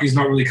mean, Nike's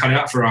not really cut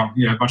out for a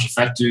bunch of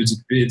fat dudes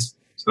with beards.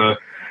 So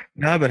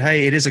no, but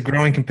hey, it is a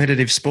growing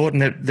competitive sport,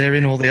 and they're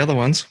in all the other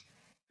ones.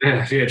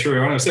 Yeah,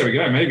 true. I know. So there we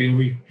go.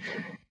 Maybe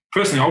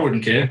personally, I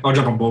wouldn't care. I'll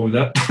jump on board with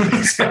that.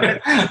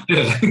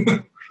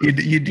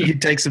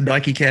 You'd take some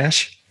Nike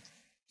cash.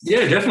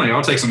 Yeah, definitely.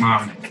 I'll take some.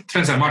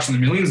 Depends how much in the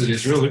millions it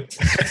is, really. It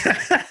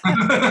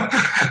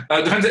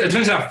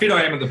depends how fit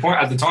I am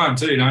at the time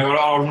too. I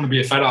don't want to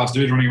be a fat ass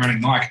dude running around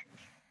in Nike.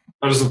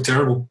 I just look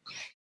terrible.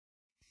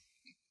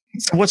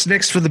 So what's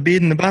next for the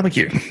beard and the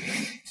barbecue?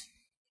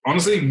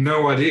 Honestly,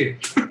 no idea.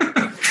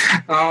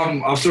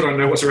 I still don't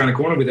know what's around the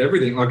corner with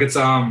everything. Like it's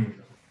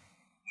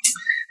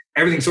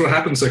everything sort of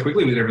happened so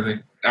quickly with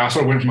everything. I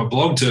sort of went from a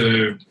blog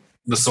to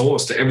the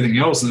source to everything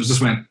else, and it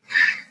just went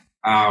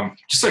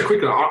just so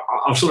quickly.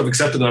 I've sort of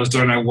accepted that I just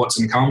don't know what's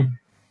going to come.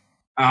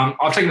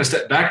 I've taken a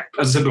step back,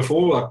 as I said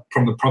before, like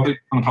from the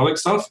public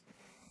stuff,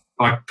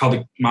 like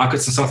public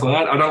markets and stuff like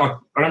that. I don't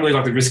really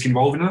like the risk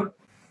involved in it.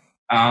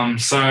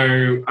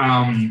 So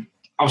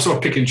I'll sort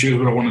of pick and choose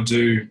what I want to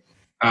do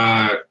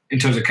in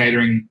terms of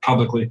catering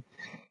publicly.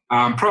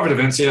 Private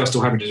events, yeah, I'm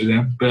still happy to do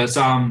them, but as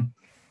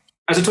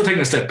I took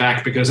taking a step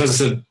back, because as I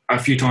said a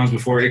few times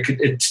before, it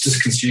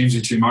just consumes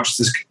you too much,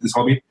 this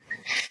hobby.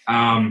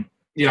 I've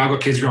got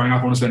kids growing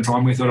up I want to spend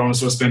time with. I don't want to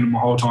sort of spend my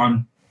whole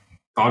time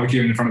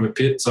barbecuing in front of a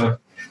pit. So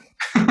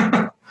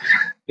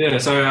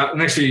so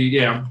next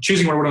few,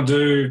 choosing what I want to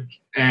do,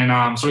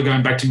 and sort of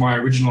going back to my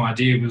original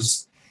idea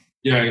was,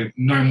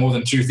 no more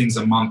than 2 things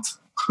a month,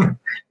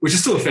 which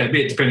is still a fair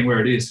bit depending where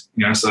it is,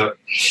 so.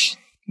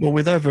 Well,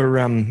 with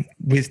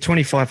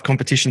 25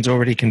 competitions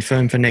already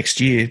confirmed for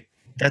next year,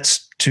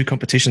 that's 2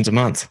 competitions a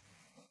month.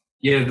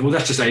 Yeah, well,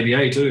 that's just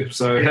ABA too.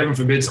 So heaven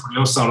forbid somebody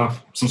else start up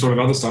some sort of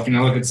other stuff.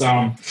 It's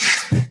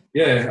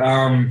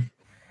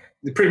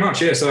pretty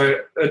much, yeah. So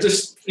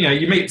just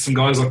you meet some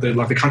guys like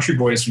the country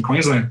boys from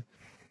Queensland,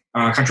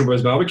 Country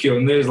Boys Barbecue,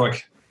 and there's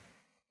like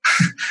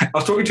I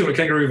was talking to him at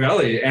Kangaroo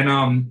Valley,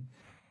 and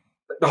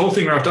the whole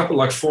thing wrapped up at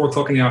like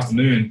 4:00 in the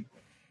afternoon.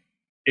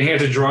 And he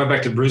had to drive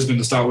back to Brisbane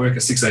to start work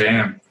at 6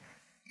 a.m.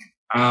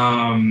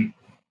 And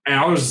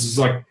I was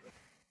like,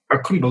 I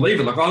couldn't believe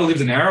it. Like I lived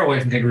an hour away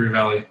from Kangaroo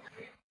Valley,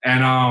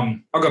 and I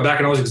got back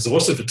and I was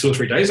exhausted for 2 or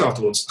 3 days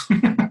afterwards.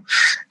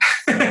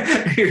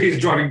 He was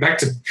driving back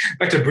to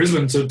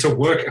Brisbane to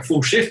work a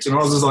full shift, and I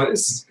was just like,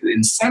 this is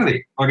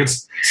insanity. Like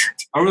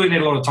I really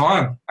need a lot of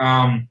time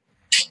to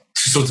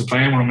sort of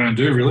plan what I'm going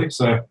to do, really.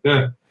 So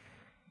yeah.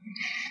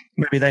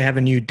 Maybe they have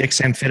a new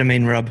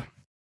dexamphetamine rub.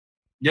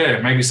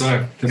 Yeah, maybe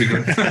so. That'd be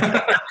good.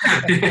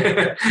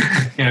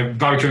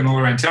 Barbecuing all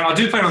around town. I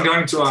do plan on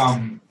going to.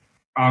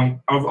 I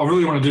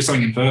really want to do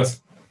something in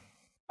Perth.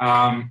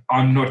 I'm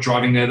not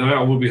driving there though.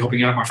 I will be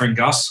helping out my friend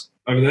Gus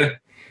over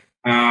there,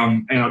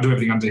 and I'll do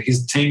everything under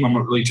his team. I'm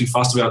not really too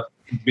fussed about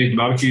beard and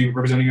barbecue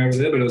representing over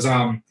there, but it was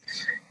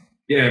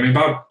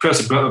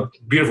Perth's a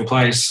beautiful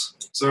place,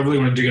 so I really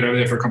want to get over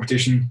there for a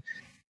competition.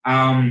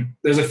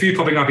 There's a few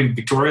popping up in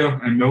Victoria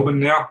and Melbourne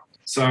now,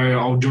 so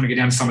I'll do want to get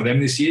down to some of them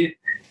this year.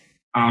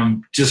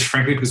 Just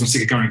frankly because I'm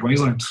sick of going to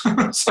Queensland.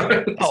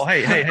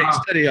 Hey,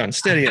 steady on.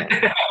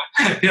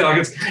 Yeah, like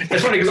it's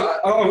funny because as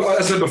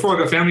I said before, I've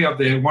got family up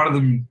there. One of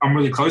them I'm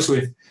really close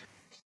with,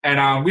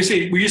 and we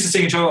used to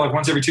see each other like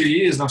once every 2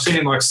 years, and I've seen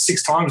him like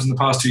 6 times in the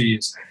past 2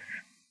 years.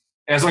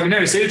 And it's like we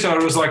never see each other.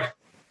 It was like,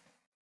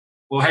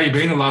 well, how you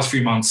been the last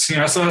few months?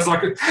 So it's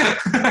like,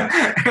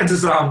 and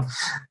just, so I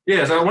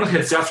want to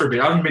head south for a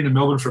bit. I haven't been to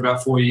Melbourne for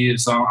about 4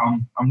 years, so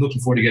I'm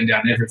looking forward to getting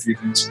down there for a few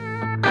things.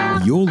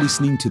 You're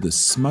listening to the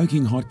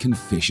Smoking Hot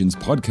Confessions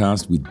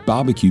podcast with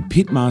barbecue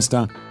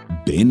pitmaster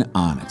Ben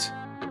Arnott.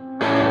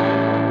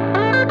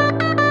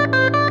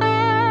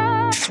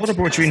 What I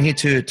brought you in here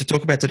to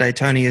talk about today,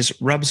 Tony, is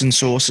rubs and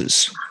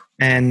sauces.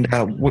 And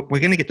we're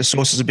going to get to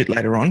sauces a bit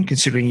later on,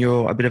 considering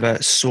you're a bit of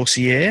a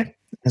saucier,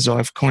 as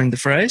I've coined the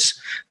phrase.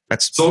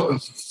 That's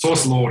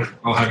Sauce Lord,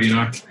 I'll have you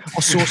know. Oh,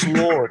 Sauce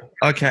Lord.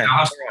 Okay.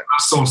 Yeah,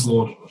 Sauce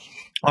Lord.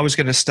 I was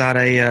going to start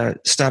a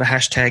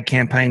hashtag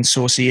campaign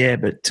saucier,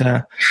 but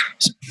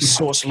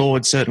Sauce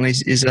Lord certainly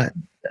is going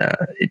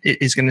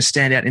to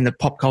stand out in the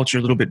pop culture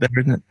a little bit better,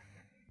 isn't it?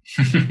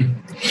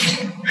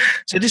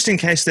 So just in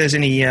case there's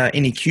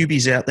any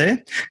cubies out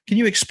there, can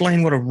you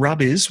explain what a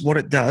rub is, what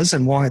it does,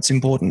 and why it's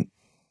important?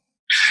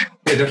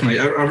 Yeah, definitely.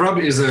 A rub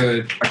is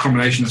a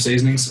combination of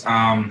seasonings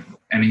and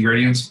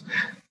ingredients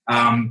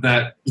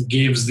that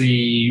gives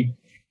the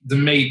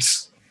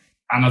meat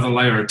another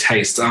layer of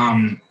taste.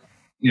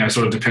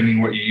 Sort of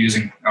depending what you're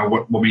using,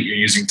 what meat you're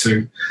using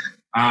too.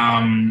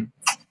 Pretty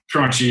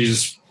much you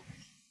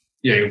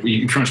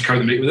pretty much coat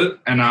the meat with it,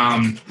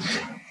 and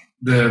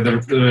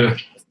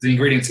the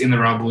ingredients in the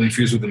rub will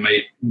infuse with the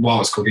meat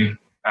while it's cooking.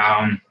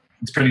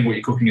 Depending on what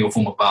you're cooking, it'll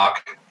form a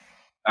bark,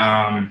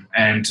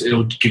 and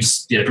it'll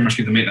pretty much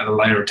give the meat another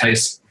layer of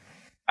taste.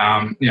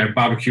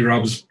 Barbecue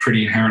rubs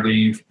pretty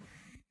inherently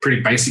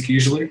pretty basic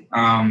usually.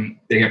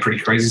 They get pretty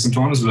crazy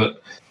sometimes,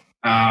 but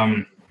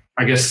I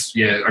guess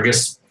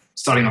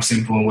starting off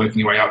simple and working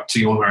your way up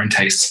to your own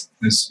taste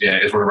is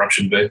what a rub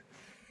should be.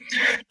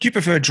 Do you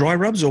prefer dry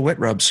rubs or wet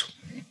rubs?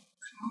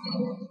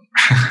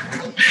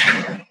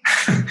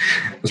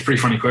 That's a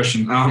pretty funny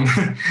question.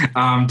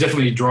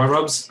 Definitely dry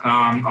rubs.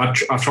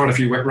 I've tried a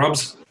few wet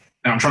rubs,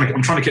 and I'm trying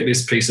to keep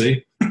this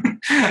PC.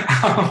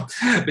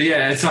 But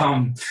yeah, it's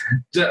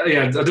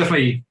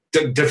definitely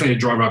a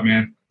dry rub,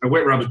 man. A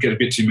wet rub would get a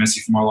bit too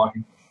messy for my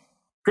liking.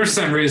 For the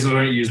same reason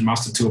I don't use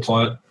mustard to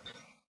apply it.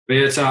 But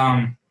it's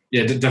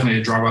definitely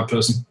a dry rub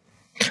person.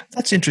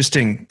 That's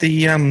interesting.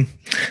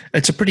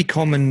 It's a pretty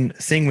common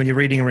thing when you're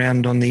reading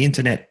around on the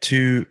internet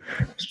to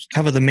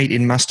cover the meat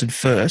in mustard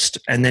first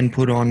and then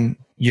put on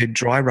your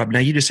dry rub. Now,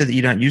 you just said that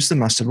you don't use the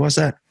mustard. Why's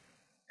that?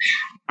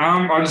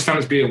 I just found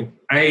it to be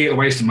a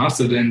waste of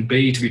mustard, and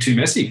B, to be too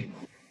messy.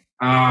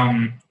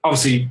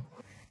 Obviously,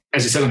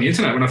 as you said on the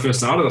internet, when I first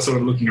started, I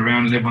started looking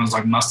around and everyone's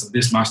like mustard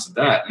this, mustard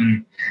that.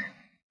 And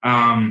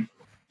I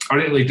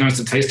didn't really notice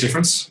the taste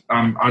difference.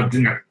 I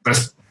think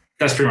that's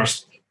pretty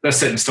much that's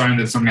set in stone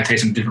that it's not going to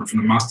taste any different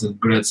from the mustard.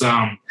 But it's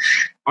I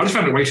just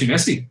found it way too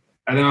messy.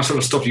 And then I sort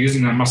of stopped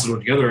using that mustard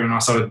altogether, and I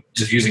started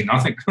just using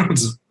nothing,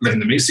 just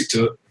letting the meat stick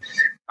to it.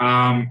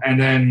 And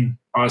then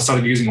I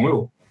started using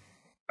oil.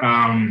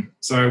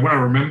 So when I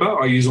remember,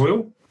 I use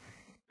oil.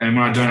 And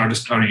when I don't, I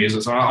don't use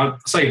it. So I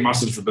save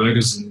mustard for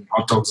burgers and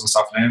hot dogs and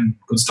stuff, man.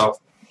 Good stuff.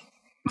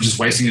 I'm just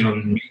wasting it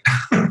on meat.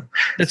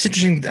 That's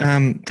interesting.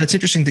 That's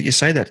interesting that you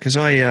say that, because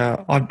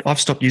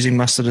I've stopped using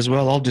mustard as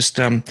well. I'll just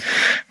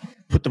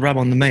put the rub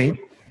on the meat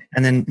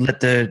and then let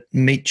the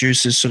meat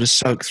juices sort of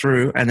soak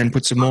through, and then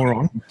put some more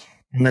on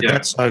and let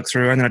that soak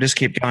through, and then I just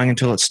keep going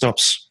until it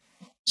stops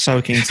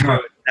soaking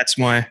through. That's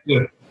my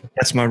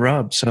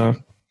rub. So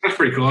that's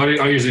pretty cool.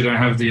 I usually don't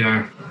have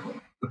the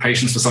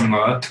patience for something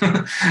like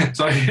that.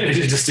 So you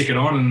just stick it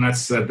on, and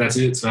that's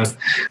it. So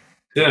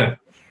yeah.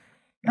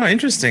 Oh,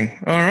 interesting.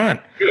 All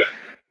right. Yeah.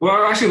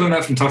 Well, I actually learned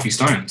that from Tuffy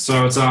Stone.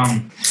 So it's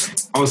I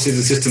was his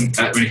assistant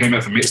when he came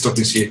out for Meat Stock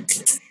this year.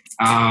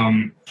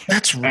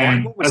 That's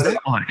right. What was that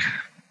like?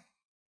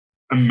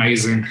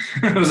 Amazing.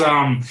 It was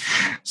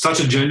such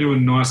a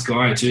genuine, nice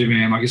guy too,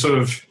 man. Like, he sort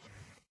of,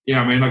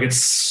 like,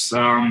 it's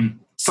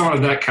someone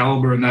of that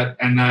caliber and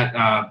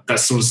that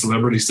sort of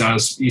celebrity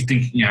status. You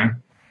think,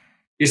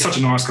 he's such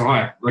a nice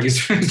guy. Like,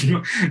 he's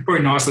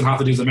probably nicer than half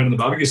the dudes I met on the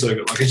barbecue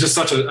circuit. Like, he's just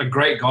such a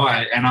great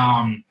guy.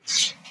 And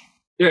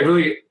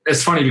really,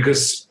 it's funny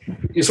because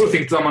you sort of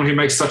think someone who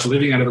makes such a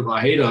living out of it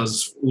like he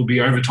does will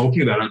be over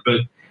talking about it, but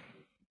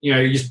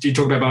you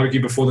talk about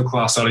barbecue before the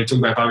class started, you talk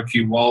about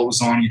barbecue while it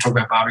was on, you talk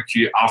about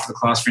barbecue after the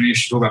class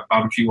finished, you talk about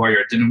barbecue while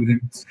you're at dinner with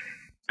him.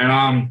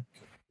 And,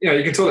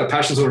 you can tell that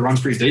passion sort of runs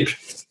pretty deep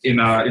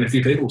in a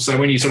few people. So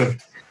when you sort of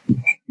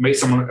meet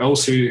someone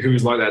else who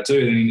is like that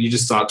too, then you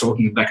just start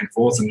talking back and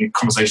forth and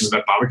conversations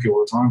about barbecue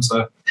all the time.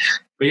 So,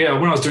 but yeah,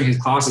 when I was doing his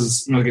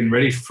classes, getting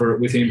ready for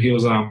it with him, he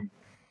was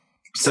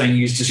saying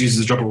he just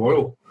uses a drop of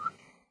oil.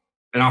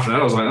 And after that,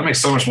 I was like, that makes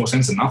so much more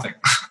sense than nothing.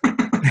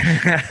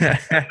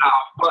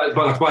 But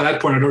by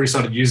that point, I'd already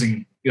started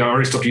using, I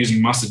already stopped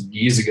using mustard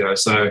years ago.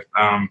 So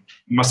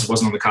mustard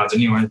wasn't on the cards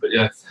anyway. But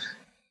yeah,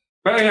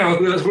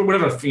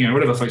 whatever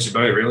floats your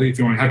boat, really. If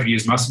you're happy to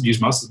use mustard.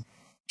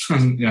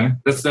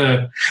 That's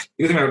the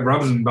thing about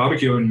rubs and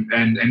barbecue, and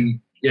I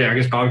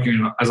guess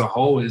barbecue as a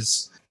whole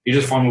is you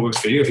just find what works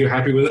for you. If you're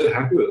happy with it,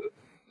 happy with it.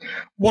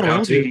 What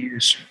oil do you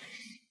use?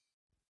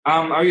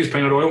 I use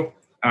peanut oil,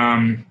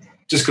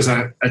 just because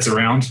it's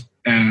around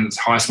and it's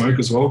high smoke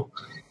as well.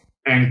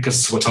 And because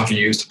it's what Tuffy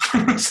used.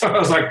 So I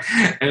was like,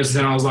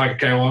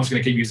 okay, well, I'm just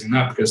going to keep using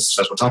that because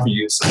that's what Tuffy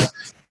used. So,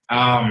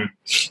 but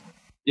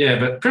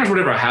pretty much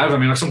whatever I have. I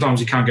mean, like,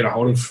 sometimes you can't get a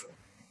hold of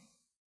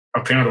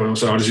a peanut oil,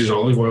 so I just use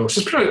olive oil. It's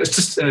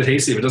just an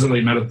adhesive. It doesn't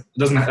really matter. It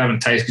doesn't have a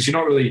taste because you're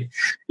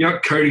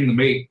not coating the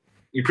meat.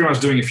 You're pretty much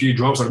doing a few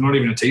drops, like not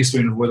even a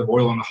teaspoon worth of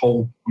oil on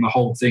the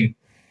whole thing.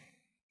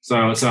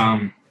 So it's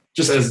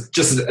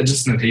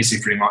just an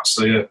adhesive pretty much.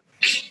 So yeah.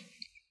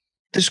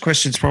 This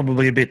question's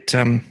probably a bit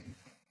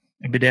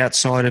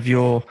outside of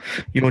your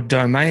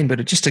domain, but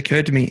it just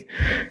occurred to me,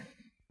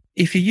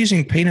 if you're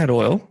using peanut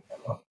oil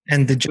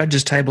and the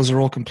judges' tables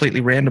are all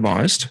completely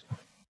randomized,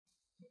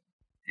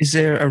 is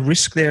there a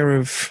risk there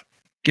of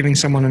giving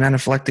someone an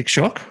anaphylactic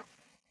shock?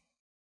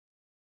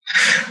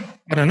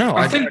 I don't know.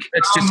 I think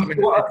it's just. I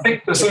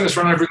think the thing that's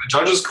run over in the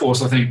judges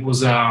course, I think,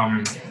 was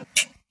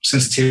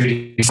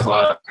sensitivity stuff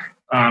like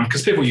that.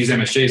 Because people use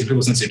MSGs and people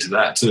are sensitive to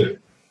that too.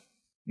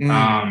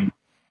 I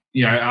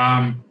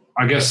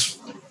guess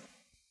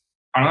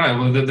I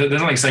don't know. They're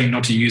not like saying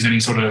not to use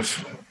any sort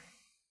of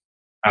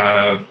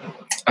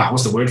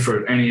what's the word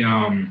for it? Any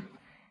I'm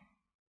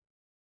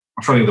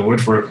trying to think of the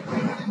word for it.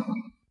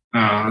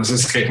 This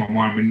escaped my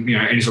mind. When,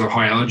 any sort of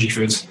high allergy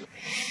foods,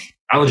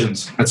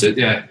 allergens. That's it.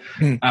 Yeah.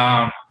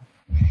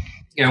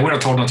 We're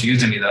not told not to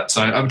use any of that.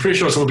 So I'm pretty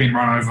sure it's all been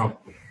run over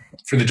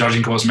through the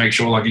judging course. Make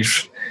sure, like,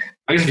 if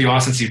you are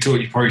sensitive to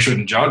it, you probably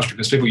shouldn't judge,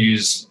 because people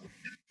use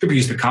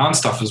pecan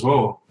stuff as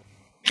well.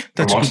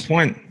 That's a good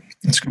point.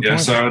 Yeah.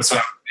 So it's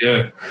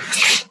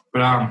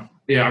but I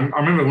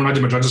remember when I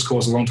did my judges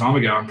course a long time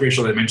ago. I'm pretty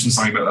sure they mentioned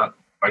something about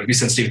that. Like, be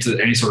sensitive to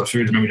any sort of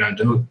food, maybe don't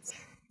do it.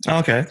 Oh,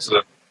 okay.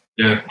 So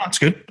yeah, that's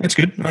good. That's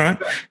good. All right.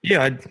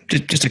 Yeah,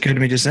 it just occurred to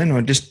me just then,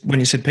 or just when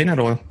you said peanut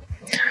oil.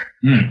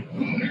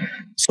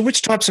 So,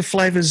 which types of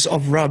flavors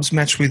of rubs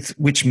match with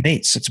which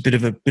meats? It's a bit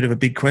of a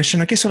big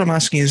question. I guess what I'm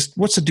asking is,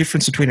 what's the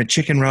difference between a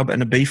chicken rub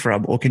and a beef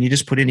rub, or can you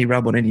just put any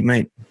rub on any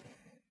meat?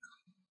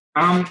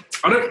 I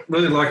don't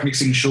really like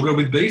mixing sugar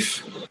with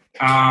beef.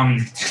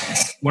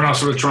 When I was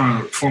sort of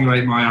trying to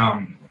formulate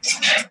my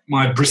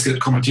my brisket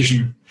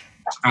competition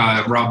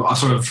rub, I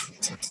sort of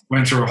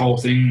went through a whole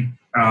thing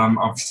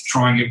of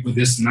trying it with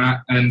this and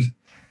that, and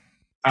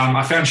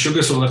I found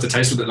sugar sort of left a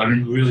taste with it that I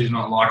really did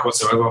not like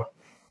whatsoever.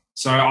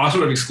 So I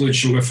sort of exclude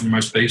sugar from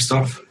most beef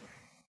stuff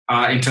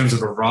in terms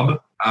of a rub.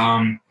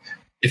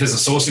 If there's a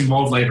sauce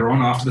involved later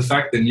on after the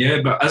fact, then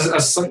yeah. But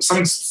as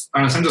something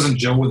doesn't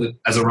gel with it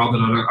as a rub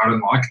that I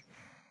don't like.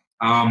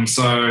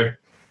 So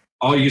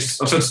I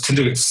sort of tend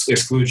to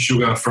exclude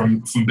sugar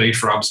from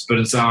beef rubs. But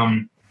it's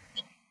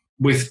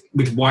with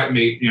white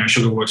meat,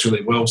 sugar works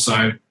really well.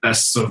 So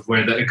that's sort of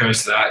where it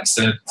goes to that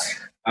instead.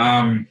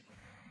 I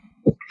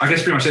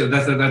guess pretty much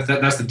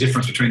that's the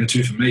difference between the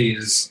two for me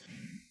is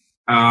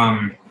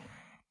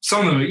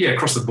some of them,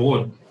 across the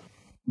board,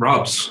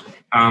 rubs.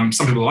 Some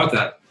people like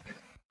that.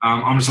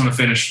 I'm just going to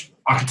finish.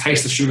 I can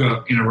taste the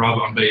sugar in a rub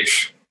on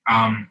beef.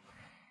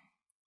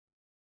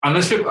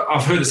 Unless people,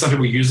 I've heard that some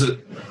people use it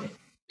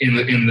in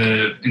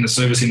the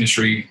service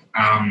industry,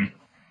 in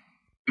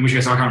which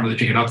case I can't really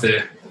pick it up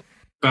there.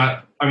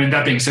 But I mean,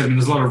 that being said,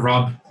 there's a lot of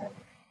rub.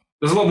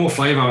 There's a lot more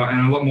flavour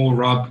and a lot more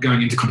rub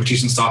going into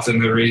competition stuff than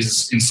there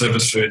is in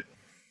service food.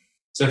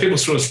 So if people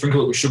sort of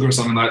sprinkle it with sugar or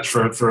something like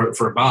that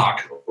for a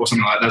bark or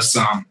something like that, that's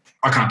I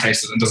can't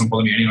taste it. It doesn't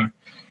bother me anyway.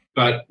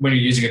 But when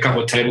you're using a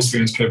couple of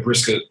tablespoons per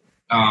brisket,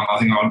 I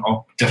think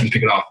I'll definitely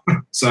pick it up.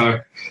 So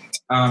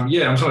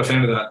I'm sort of a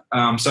fan of that.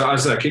 So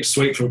as I say, I keep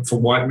sweet for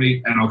white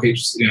meat, and I'll keep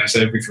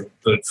savoury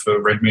for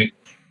red meat.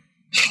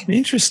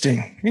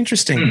 Interesting.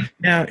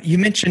 Now, you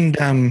mentioned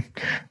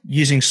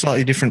using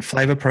slightly different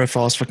flavour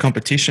profiles for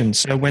competition.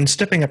 So when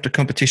stepping up to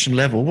competition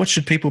level, what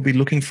should people be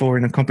looking for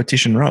in a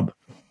competition rub?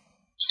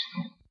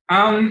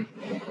 When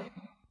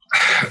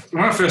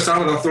I first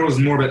started, I thought it was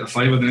more about the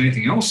flavour than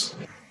anything else.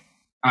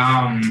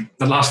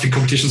 The last few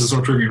competitions have sort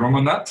of proved me wrong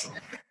on that.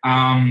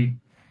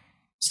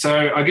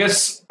 So I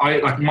guess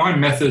my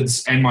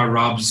methods and my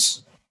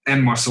rubs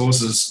and my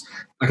sauces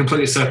are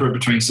completely separate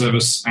between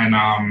service and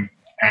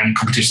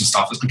competition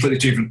stuff. It's completely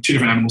two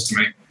different animals to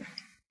me.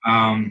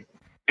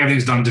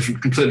 Everything's done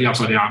different, completely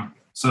upside down.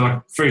 So,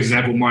 like, for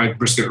example, my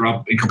brisket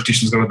rub in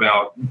competition's got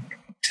about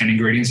 10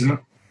 ingredients in it,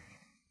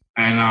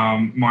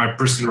 and my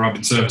brisket rub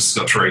in service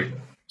has got 3.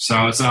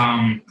 So it's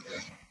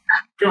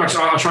pretty much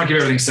I try and keep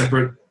everything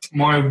separate.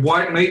 My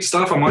white meat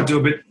stuff I might do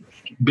a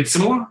bit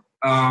similar,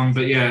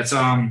 but yeah, it's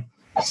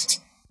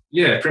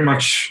pretty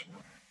much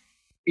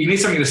you need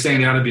something to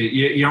stand out a bit.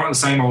 You don't want the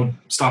same old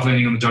stuff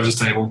landing on the judges'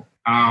 table.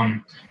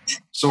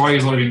 So I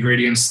use a lot of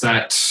ingredients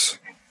that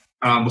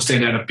will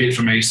stand out a bit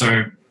for me.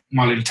 So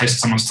might leave a taste of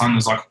someone's tongue.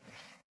 It's like,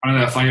 I know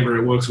that flavour,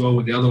 it works well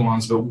with the other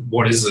ones, but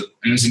what is it?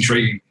 And it's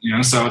intriguing,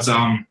 So it's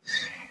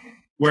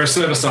whereas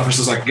service stuff is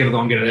just like get it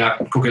on, get it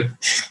out, cook it,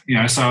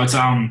 So it's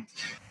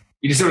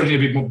you just sort of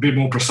need a bit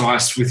more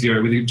precise with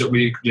your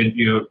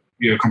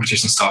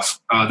competition stuff.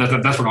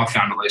 That's what I've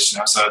found at least,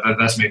 So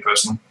that's me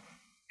personally.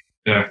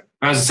 Yeah,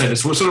 as I said,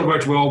 it's sort of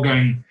worked well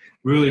going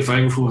really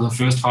flavourful for the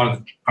first part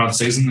of the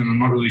season, and I'm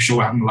not really sure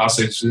what happened last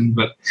season.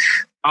 But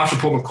after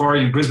Port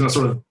Macquarie and Brisbane, I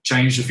sort of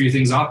changed a few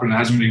things up, and it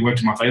hasn't really worked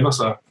in my favour.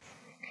 So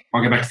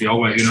I'll get back to the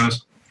old way. Who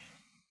knows?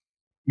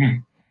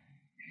 Mate,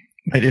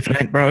 if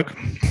it ain't broke.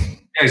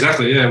 Yeah,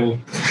 exactly. Yeah, well,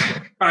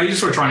 you just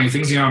sort of try new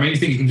things. You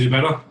think you can do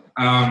better.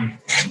 I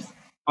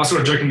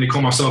sort of jokingly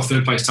call myself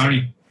third place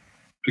Tony,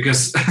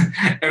 because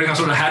everything I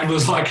sort of had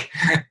was like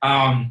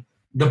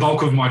the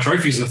bulk of my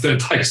trophies are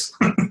third place.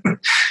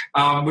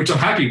 Which I'm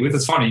happy with.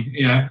 It's funny,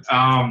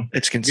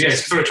 It's consistent. Yeah,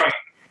 sort of trying.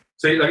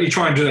 So you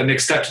try and do that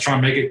next step to try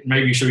and make it.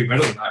 Maybe you should be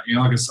better than that.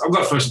 I've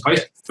got first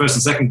and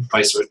second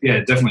place for it. Yeah,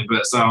 definitely. But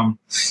it's,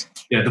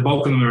 the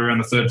bulk of them are around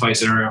the third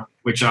place area,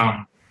 which is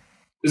a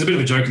bit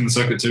of a joke in the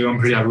circuit too. I'm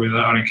pretty happy with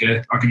that. I don't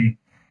care. I can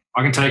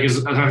take as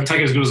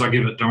good as I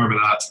give it. Don't worry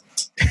about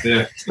that.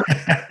 Yeah.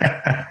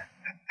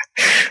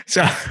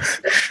 So,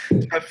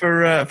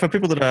 for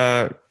people that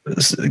are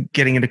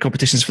getting into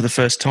competitions for the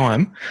first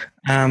time,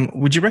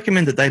 would you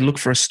recommend that they look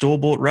for a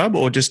store-bought rub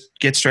or just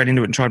get straight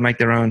into it and try and make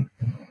their own?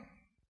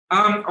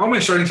 I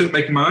went straight into it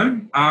making my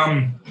own.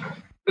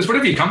 It's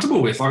whatever you're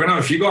comfortable with. Like I know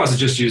a few guys that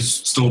just use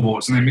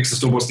store-boughts and then mix the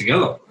store-boughts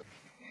together.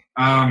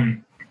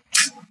 I'm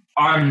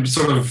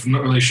sort of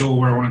not really sure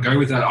where I want to go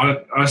with that.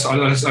 I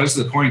just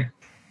to the point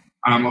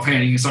of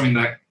handing in something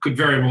that could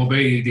very well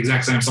be the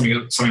exact same as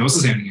something else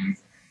is handing in.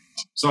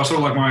 So I sort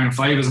of like my own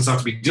flavours and stuff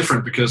to be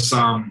different because,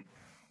 I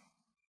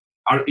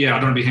don't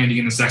want to be handing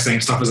in the exact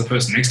same stuff as the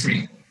person next to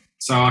me.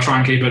 So I try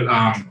and keep it.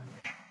 I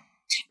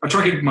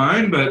try to keep it my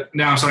own, but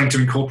now I'm starting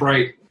to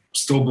incorporate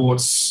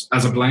store-boughts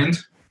as a blend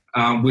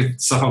with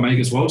stuff I make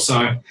as well.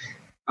 So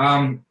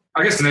I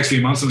guess the next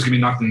few months I'm just going to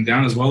be knuckling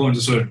down as well and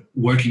just sort of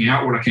working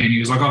out what I can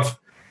use. Like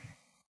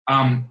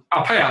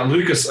I'll pay out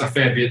Lucas a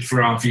fair bit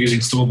for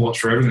using store-boughts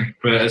for everything,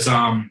 but it's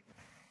a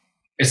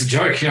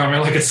joke, you know what I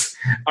mean? Like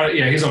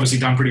he's obviously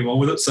done pretty well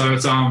with it. So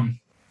it's I'm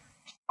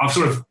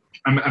sort of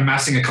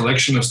amassing a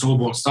collection of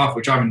store-bought stuff,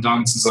 which I haven't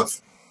done since I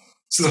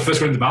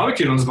first went to the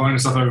barbecue and I was buying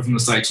stuff over from the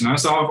States, you know.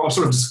 So I'm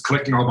sort of just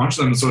collecting a whole bunch of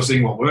them and sort of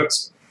seeing what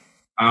works.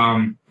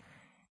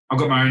 I've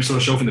got my own sort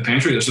of shelf in the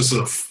pantry that's just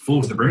sort of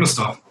full to the brim of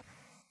stuff.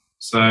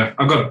 So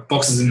I've got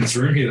boxes in this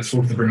room here that's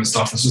full to the brim of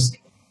stuff. It's just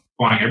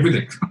buying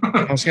everything.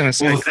 I was going to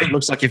say, it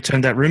looks like you've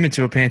turned that room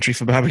into a pantry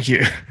for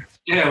barbecue.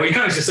 Yeah, well, you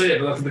can't just see it,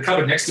 but the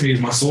cupboard next to me is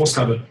my sauce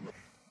cupboard.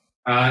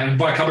 And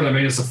by cupboard, I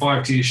mean it's a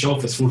 5-tier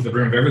shelf that's full to the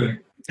brim of everything.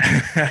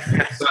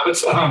 So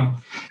it's, but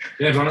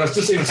it's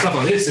just even stuff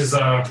like this is,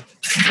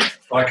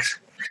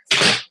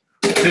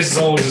 this is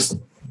all just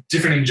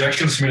different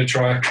injections for me to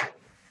try.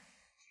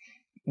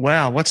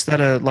 Wow, what's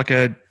that, like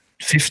a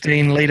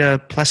 15-litre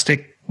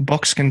plastic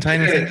box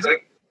container? Yeah, it's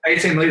like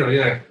 18 litre,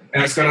 yeah.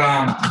 And it's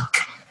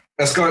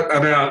got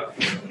about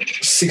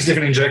 6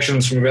 different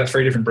injections from about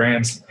 3 different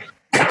brands.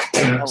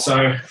 Yeah, so,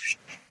 I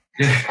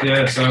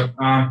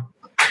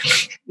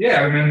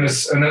mean,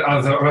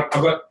 I've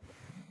got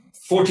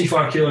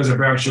 45 kilos of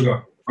brown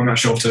sugar on that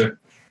shelf too.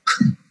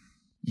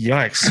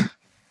 Yikes.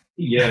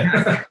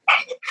 Yeah.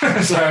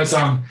 So it's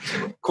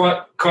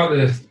quite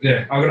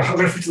the I've got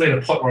a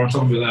 50-litre pot where I'm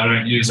talking about that I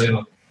don't use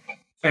either.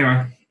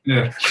 Anyway,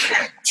 yeah.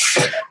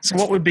 So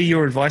what would be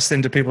your advice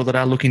then to people that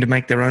are looking to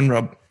make their own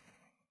rub?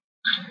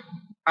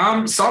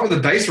 Start with the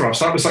base rub.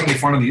 Start with something you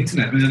find on the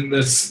internet. And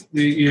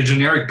your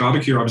generic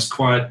barbecue rub is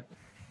quite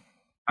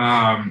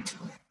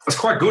that's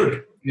quite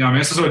good. You know what I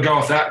mean? So sort of go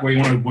off that where you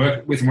want to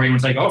work with and where you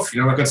want to take off.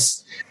 You know,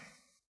 that's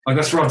what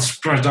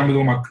I've pretty much done with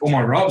all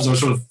my rubs. I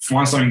sort of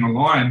find something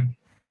online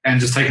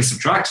and just take and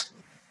subtract.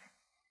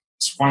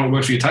 Just find what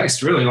works for your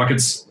taste, really. Like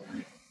it's,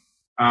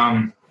 you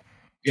know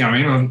what I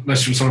mean?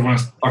 Unless you sort of want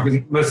to,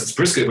 unless it's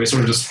brisket, we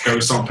sort of just go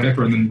with salt and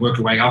pepper and then work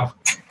your way up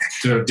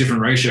to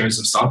different ratios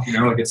and stuff. You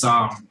know, like it's,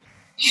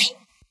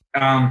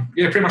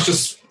 pretty much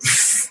just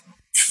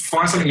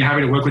find something you're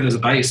happy to work with as a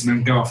base and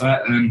then go off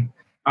that. And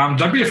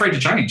don't be afraid to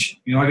change.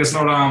 You know, like it's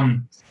not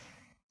a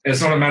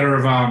matter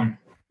of,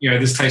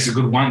 this tasted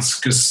good once,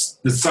 because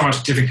there's so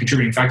much different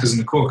contributing factors in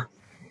the cook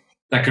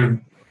that could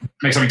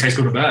make something taste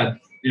good or bad.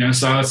 You know,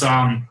 so it's,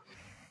 I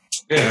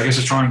guess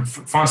just try and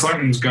find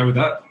something and just go with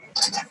that.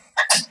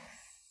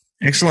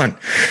 Excellent.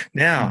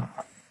 Now,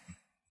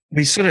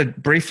 we sort of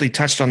briefly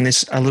touched on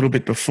this a little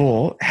bit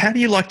before. How do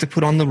you like to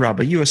put on the rub?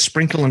 Are you a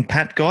sprinkle and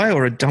pat guy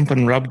or a dump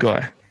and rub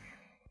guy?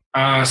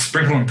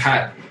 Sprinkle and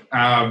pat.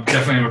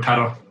 Definitely am a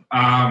patter.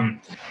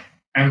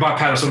 And by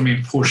pat, I sort of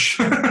mean push.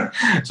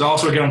 So I'll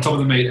sort of get on top of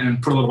the meat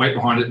and put a little weight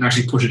behind it and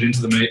actually push it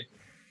into the meat.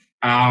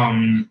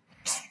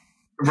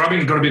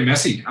 Rubbing got a bit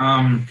messy.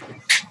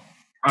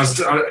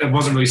 It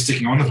wasn't really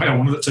sticking on the way I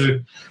wanted it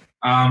to.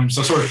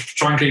 So I sort of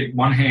try and keep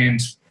one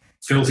hand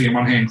filthy and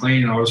one hand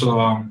clean, and I sort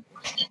of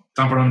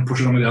dump it on and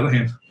push it on with the other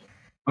hand.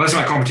 Unless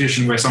I'm at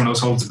competition where someone else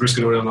holds the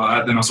brisket or whatever like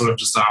that, then I'll sort of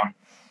just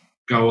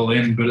go all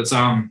in. But it's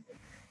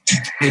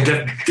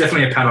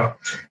definitely a patter.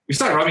 You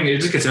start rubbing it, it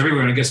just gets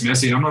everywhere and it gets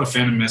messy. I'm not a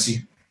fan of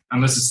messy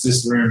unless it's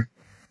this room.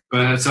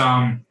 But it's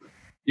so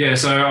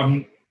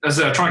as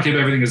I try and keep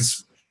everything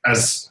as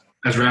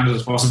rounded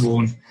as possible.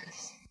 And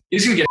you're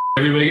just gonna get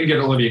everywhere. You're gonna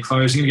get all over your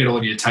clothes. You're gonna get all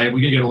over your table.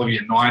 You're gonna get all over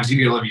your knives. You're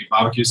gonna get all over your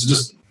barbecue. So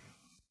just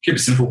keep it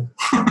simple.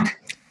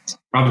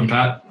 Rub and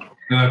pat.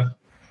 Yeah.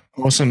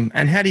 Awesome.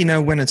 And how do you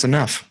know when it's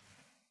enough?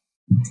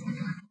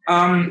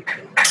 I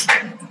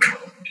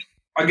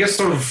guess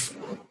sort of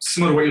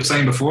similar to what you were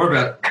saying before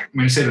about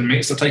when you say the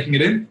meats are taking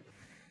it in.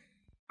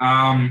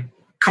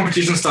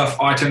 Competition stuff,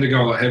 I tend to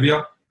go a lot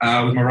heavier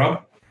with my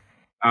rub.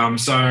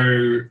 So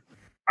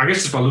I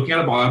guess just by looking at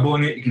it, by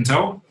eyeballing it, you can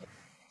tell.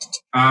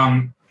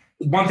 One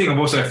thing I've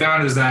also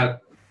found is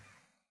that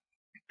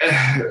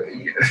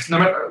no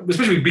matter,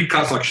 especially with big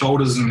cuts like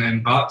shoulders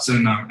and butts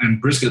and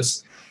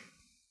briskets,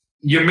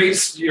 your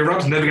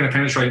rub's never going to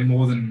penetrate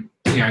more than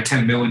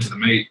 10 mil into the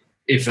meat,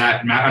 if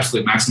that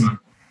absolute maximum.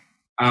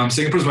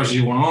 So you can put as much as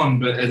you want on,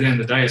 but at the end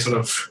of the day, it's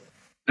not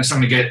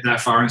going to get that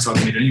far inside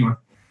the meat anyway.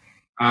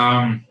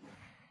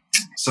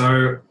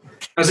 So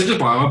as I just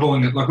by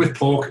eyeballing it, like with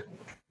pork,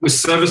 with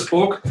service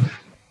pork,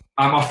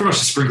 I pretty much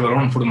just sprinkle it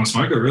on and put it on a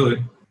smoker,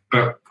 really.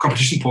 But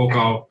competition pork,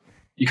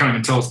 you can't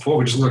even tell it's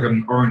pork. It just looks like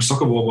an orange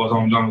soccer ball by the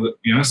time I'm done with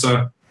it,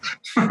 So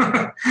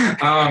I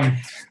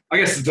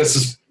guess that's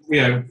just,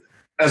 as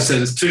I said,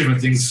 there's two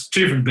different things,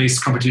 two different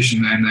beasts,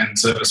 competition and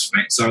service for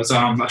me. So it's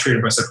I treat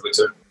it both separately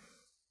too.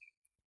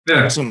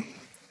 Yeah. Awesome.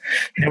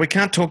 Now, we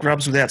can't talk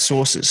rubs without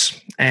sauces.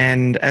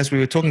 And as we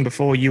were talking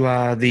before, you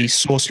are the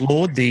sauce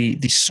lord, the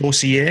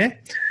saucier.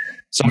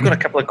 So I've got a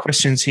couple of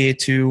questions here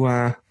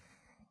to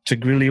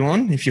grill you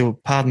on, if you'll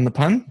pardon the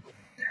pun.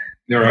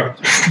 You're right.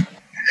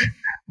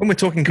 When we're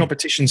talking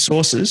competition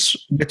sauces,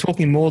 we're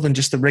talking more than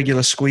just the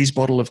regular squeeze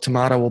bottle of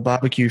tomato or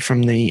barbecue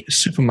from the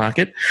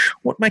supermarket.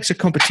 What makes a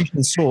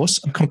competition sauce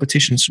a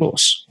competition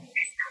sauce?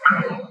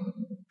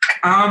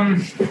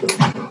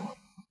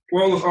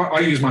 Well, I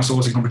use my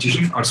sauce in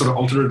competition. I sort of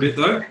alter it a bit,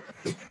 though,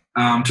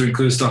 to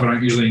include stuff I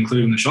don't usually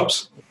include in the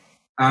shops.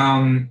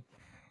 I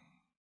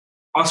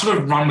sort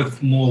of run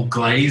with more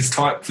glazed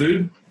type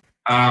food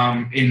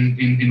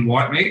in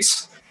white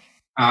meats,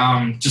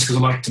 just because I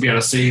like to be able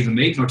to see the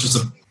meat, not just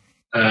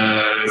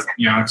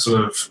a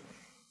sort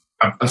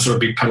of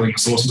big paddling of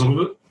sauce on top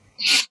of it.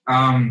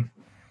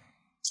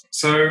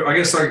 So I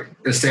guess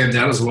it stands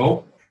out as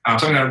well.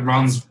 Something that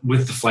runs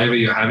with the flavour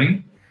you're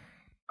having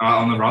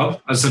on the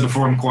rub. As I said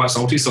before, I'm quite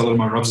salty, so a lot of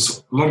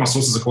my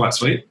sauces are quite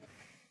sweet,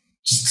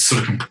 just to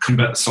sort of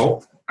combat the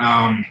salt.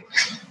 But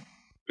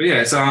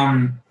yeah, it's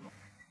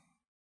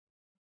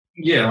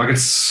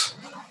it's.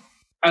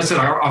 As I said,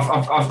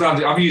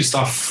 I've used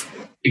stuff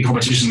in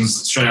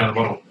competitions straight out of the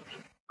bottle.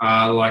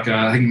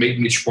 I think Meat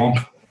Mitch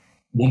Womp,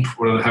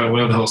 whatever the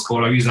hell it's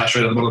called. I use that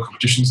straight out of the bottle of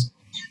competitions.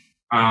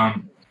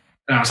 And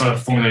I started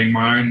formulating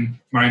my own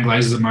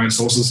glazes and my own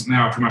sauces.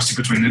 Now I pretty much stick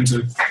between them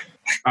two.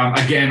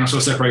 Again, I sort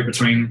of separate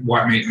between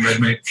white meat and red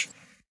meat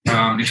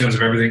in terms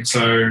of everything.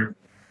 So,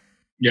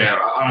 yeah,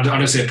 I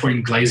don't see a point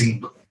in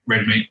glazing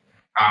red meat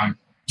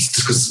just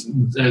because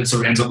it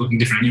sort of ends up looking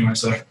different anyway.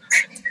 So,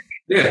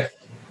 yeah.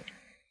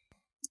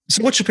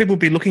 So what should people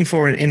be looking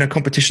for in a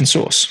competition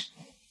sauce?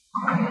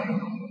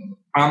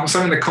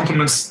 Something that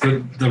complements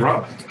the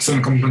rub, something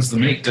that complements the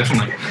meat,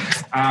 definitely.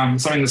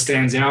 Something that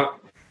stands out,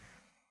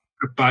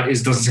 but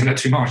doesn't stand out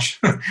too much.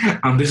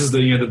 This is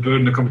the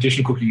burden of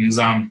competition cooking is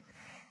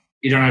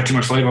you don't have too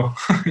much flavour,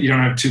 you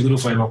don't have too little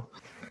flavour.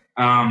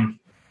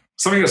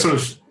 Something that sort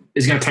of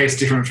is going to taste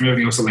different from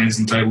everything else that lands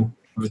on the table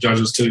of the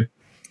judges too.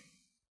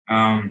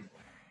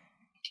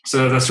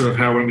 So that's sort of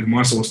how I went with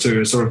my sauce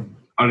too.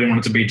 I didn't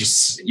want it to be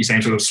just your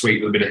same sort of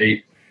sweet with a bit of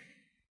heat.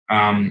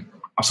 I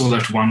sort of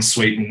left one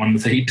sweet and one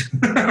with heat,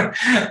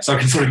 so I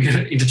can sort of get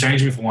it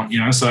interchangeable if I want,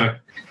 So,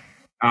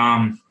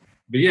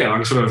 but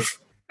yeah, sort of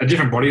a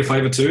different body of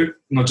flavour too,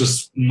 not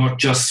just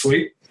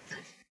sweet.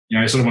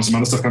 You sort of want some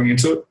other stuff coming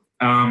into it.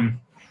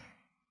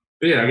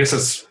 But yeah, I guess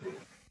that's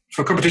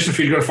for competition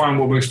food. You've got to find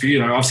what works for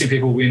you. I've seen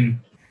people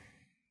win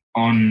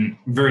on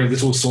very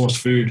little sourced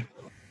food.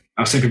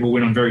 I've seen people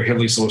win on very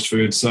heavily sourced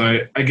food.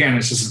 So again,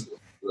 it's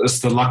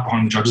the luck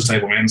behind the judges'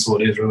 table, man. That's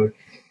what it is, really.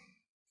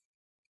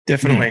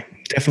 Definitely.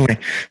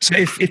 So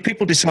if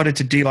people decided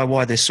to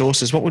DIY their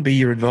sauces, what would be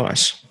your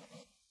advice?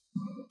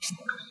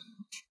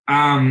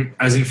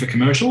 As in for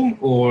commercial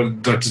or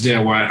to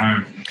DIY at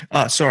home?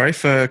 Sorry,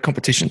 for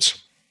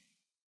competitions.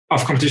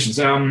 For competitions.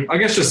 I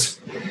guess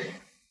just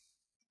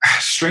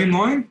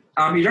streamline.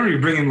 You don't really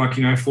bring in 5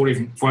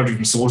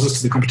 different sauces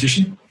to the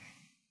competition.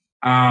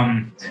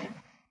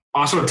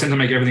 I sort of tend to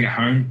make everything at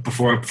home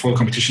before the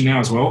competition now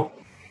as well.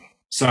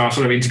 So I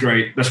sort of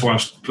integrate. That's why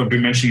I've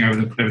been mentioning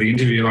over the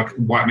interview, like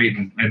white meat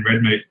and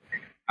red meat.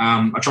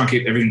 I try and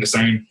keep everything the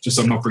same, just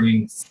so I'm not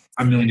bringing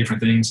a million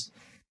different things.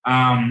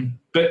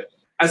 But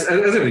as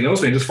everything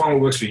else, man, just find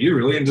what works for you,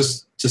 really, and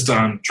just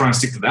try and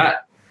stick to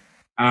that.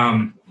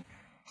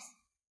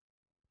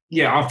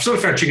 Yeah, I've sort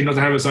of found chicken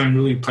doesn't have its own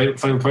really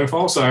flavor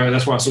profile, so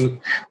that's why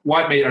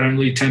white meat I don't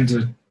really tend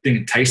to think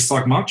it tastes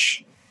like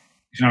much.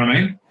 If you know what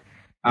I mean?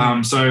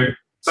 So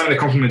something that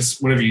complements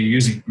whatever you're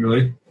using,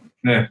 really.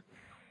 Yeah.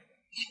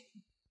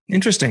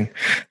 Interesting.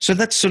 So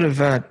that sort of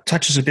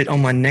touches a bit on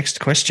my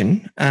next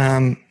question.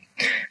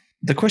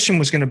 The question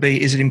was going to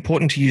be, is it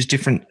important to use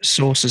different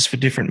sauces for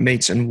different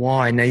meats and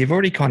why? Now, you've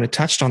already kind of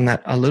touched on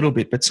that a little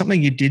bit, but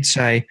something you did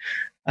say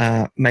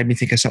made me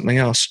think of something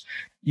else.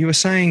 You were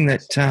saying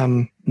that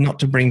not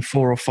to bring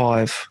 4 or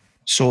 5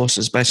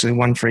 sauces, basically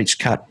one for each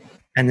cut,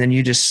 and then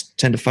you just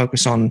tend to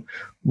focus on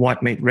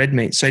white meat, red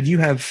meat. So do you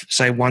have,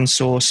 say, one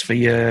sauce for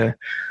your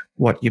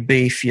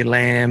beef, your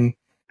lamb,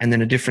 and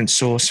then a different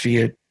sauce for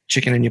your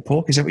chicken and your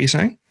pork? Is that what you're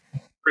saying?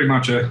 Pretty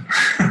much, yeah.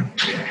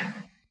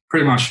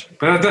 Pretty much.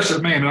 But that's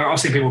just me. I mean, I've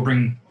seen people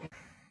bring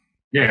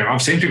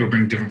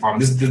different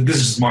fibers. This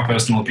is just my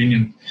personal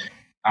opinion.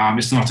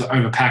 It's not to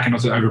overpack and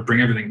not to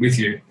overbring everything with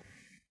you.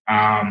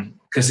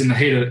 Because in the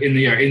heat of,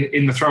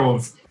 in the throw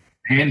of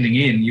handing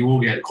in, you will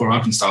get caught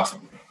up in stuff.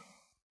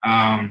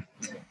 And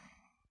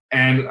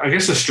I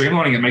guess just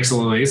streamlining it makes it a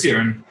little easier.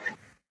 And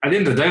at the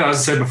end of the day, as I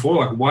said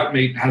before, like white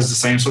meat has the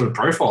same sort of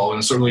profile, and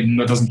it certainly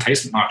doesn't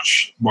taste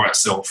much by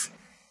itself.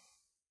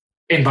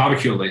 In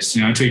barbecue, at least,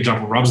 until you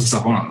jump rubs and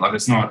stuff on it. Like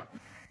it's not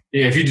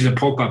yeah, if you did a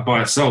pork butt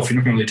by itself, you're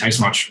not going to really taste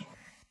much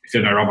if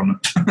you have no rub on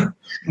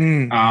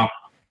it.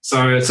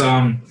 So it's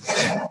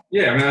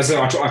yeah. I mean, as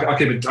I said, I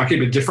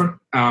keep it different.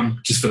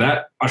 Just for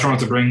that, I try not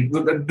to bring.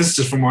 This is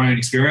just from my own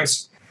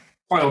experience.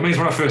 By all means,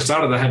 when I first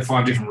started, I had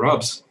 5 different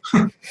rubs.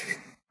 I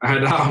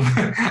had I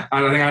think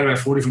I had about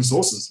 4 different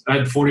sauces. I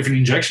had 4 different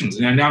injections,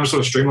 and now I'm just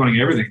sort of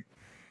streamlining everything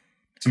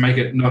to make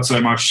it not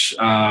so much,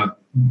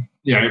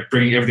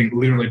 bringing everything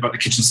literally but the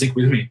kitchen sink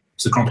with me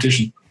to the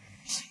competition.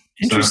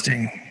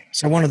 Interesting.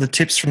 So one of the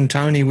tips from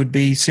Tony would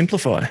be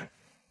simplify.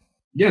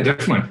 Yeah,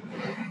 definitely.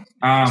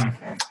 I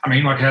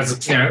mean, like, has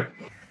it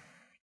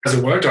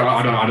worked?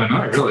 I don't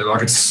know, really.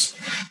 Like, I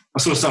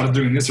sort of started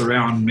doing this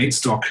around meat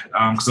stock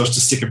because I was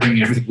just sick of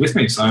bringing everything with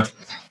me. So,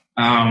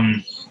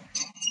 I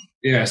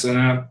guess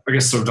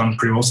sort of done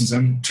pretty well since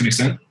then to an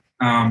extent.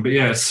 But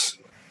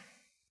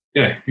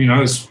yeah, who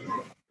knows?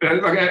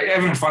 Like,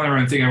 everyone find their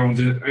own thing.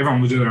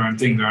 Everyone will do their own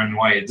thing their own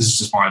way. This is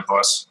just my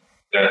advice.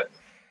 Yeah.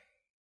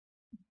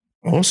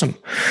 Awesome.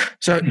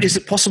 So is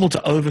it possible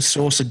to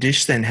oversauce a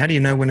dish then? How do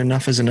you know when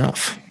enough is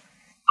enough?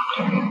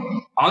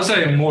 I'd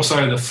say more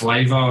so the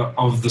flavour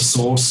of the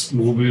sauce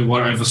will be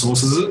what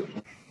oversauces it.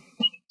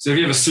 So if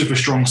you have a super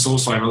strong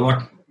sauce flavour,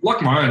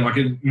 like my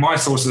own, my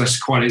sauce is actually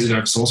quite easy to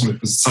oversauce with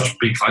because it's such a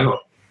big flavour.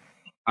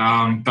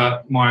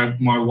 But my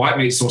white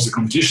meat sauce at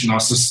competition, I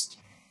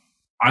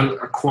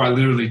quite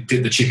literally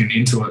dip the chicken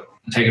into it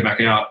and take it back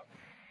out.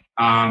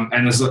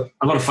 And there's a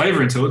lot of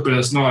flavour into it, but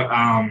it's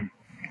not,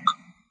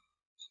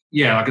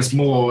 it's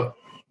more,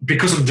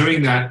 because of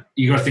doing that,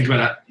 you got to think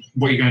about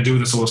what you're going to do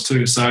with the sauce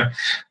too. So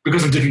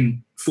because I'm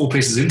dipping 4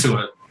 pieces into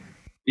it,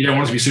 you don't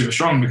want it to be super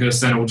strong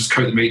because then it will just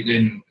coat the meat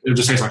and it'll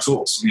just taste like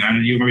sauce,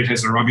 and you'll maybe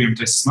taste the rub, you won't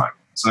taste the smoke.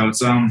 So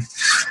it's, I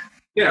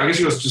guess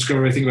you just got to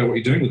really think about what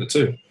you're doing with it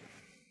too.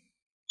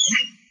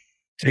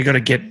 So you got to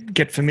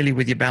get familiar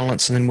with your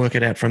balance and then work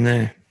it out from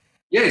there.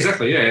 Yeah,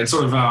 exactly. Yeah, it's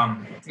sort of add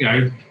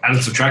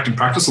and subtract and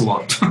practice a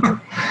lot.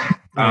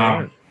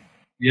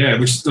 Yeah,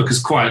 which look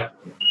is quite.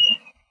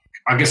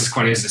 I guess it's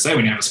quite easy to say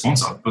when you have a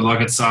sponsor, but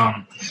like it's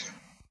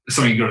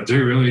something you got to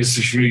do. Really,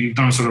 is you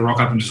don't sort of rock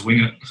up and just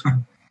wing it.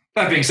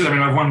 That being said, I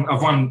mean,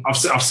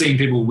 I've seen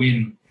people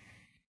win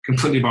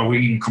completely by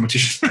winging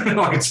competition.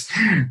 Like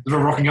they're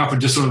rocking up and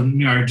just sort of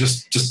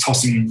just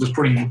tossing, just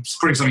putting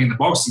something in the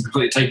box and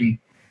completely taking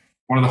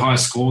one of the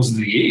highest scores of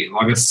the year.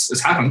 Like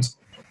it's happened.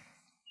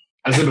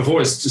 As I said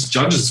before, it's just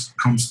judges,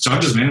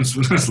 man.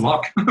 It's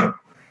luck.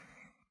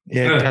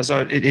 Yeah,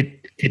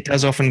 it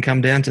does often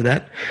come down to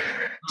that.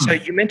 So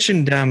you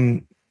mentioned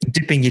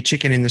dipping your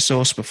chicken in the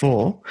sauce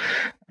before.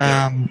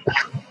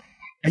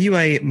 Are you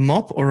a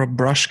mop or a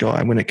brush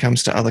guy when it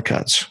comes to other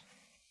cuts?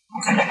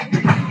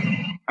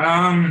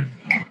 No,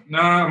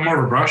 I'm more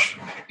of a brush,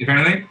 if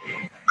anything.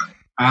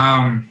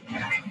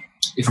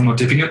 If I'm not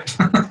dipping it.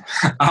 But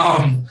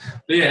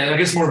yeah, I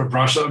guess more of a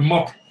brush. A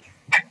mop.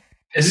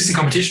 Is this in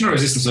competition or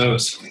is this in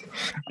service?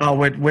 Oh,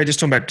 we're just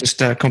talking about just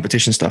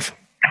competition stuff.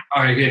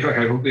 Okay, yeah,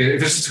 okay. Cool. Yeah,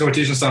 if it's just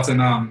competition stuff, then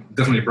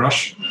definitely a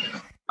brush.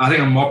 I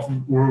think a mop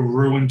will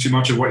ruin too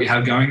much of what you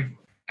have going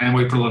and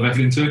what you put a lot of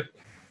effort into.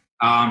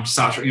 Mops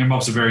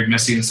are very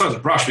messy, and so is a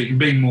brush, but you can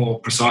be more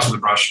precise with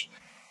a brush,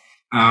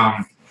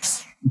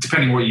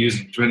 depending on what you're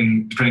using,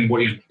 depending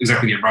what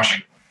exactly you're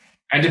brushing,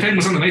 and depending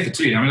what's underneath it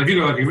too. I mean, if you've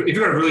got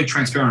a really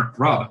transparent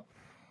rub,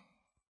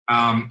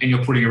 and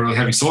you're putting a really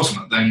heavy sauce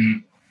on it,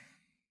 then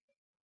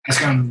that's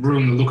going to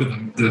ruin the look of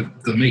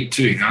the meat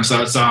too.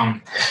 So it's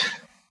I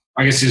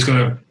guess you just got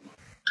to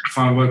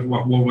find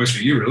what works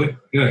for you, really.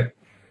 Yeah.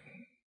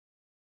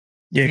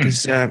 Yeah,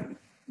 because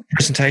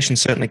presentation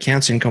certainly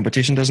counts in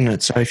competition, doesn't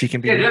it? So if you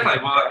can be... Yeah,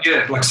 definitely. Well,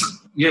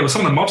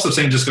 some of the mops I've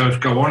seen just go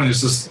on and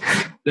it's just,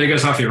 there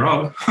goes half your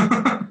rub.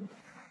 People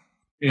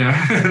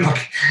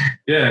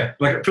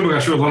go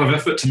through a lot of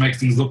effort to make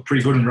things look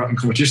pretty good in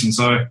competition.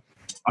 So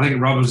I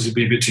think rubbers would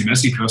be a bit too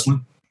messy,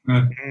 personally.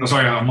 A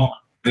mop.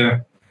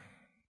 Yeah.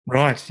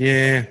 Right,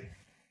 yeah.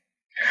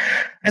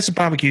 As a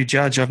barbecue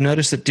judge, I've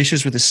noticed that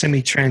dishes with a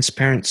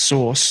semi-transparent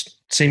sauce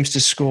seems to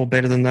score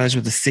better than those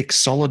with a thick,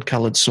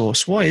 solid-coloured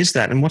sauce. Why is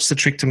that? And what's the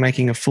trick to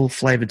making a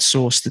full-flavoured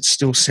sauce that's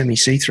still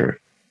semi-see-through?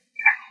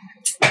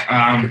 Well,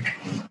 I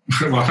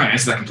can't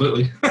answer that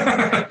completely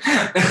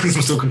because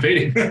I'm still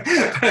competing. But,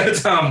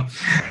 I'll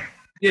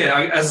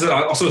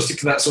sort of stick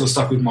to that sort of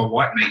stuff with my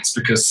white meats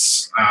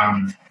because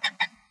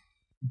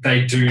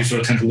they do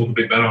sort of tend to look a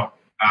bit better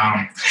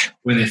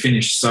when they're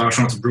finished. So I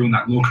try not to ruin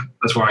that look.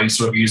 That's why I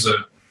sort of use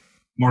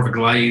more of a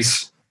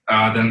glaze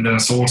than a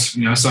sauce.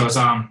 So it's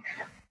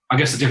I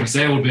guess the difference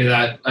there would be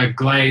that a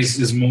glaze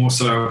is more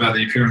so about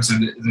the appearance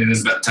than it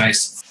is about the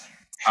taste.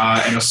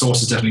 And a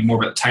sauce is definitely more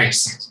about the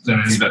taste than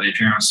it is about the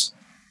appearance.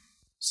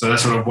 So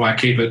that's sort of why I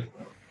keep it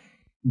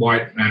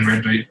white and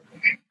red meat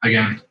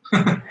again.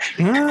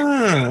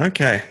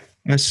 Okay.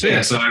 I see.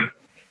 Yeah, so...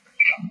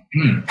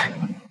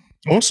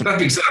 Awesome. That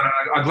being said,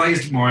 I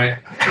glazed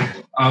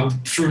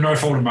through no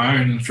fault of my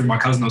own and through my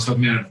cousin that was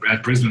helping me out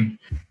at Brisbane,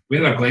 we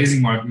ended up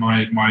glazing my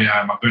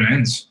burnt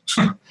ends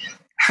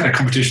at a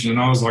competition,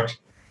 and I was like,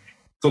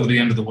 thought it'd be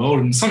the end of the world.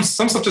 And some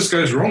stuff just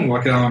goes wrong.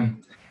 Like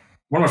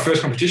one of my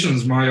first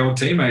competitions, my old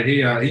teammate,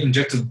 he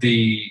injected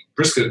the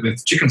brisket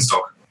with chicken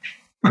stock.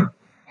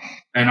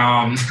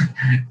 And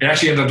it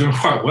actually ended up doing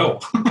quite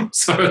well.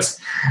 So it's,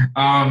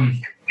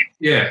 I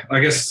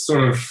guess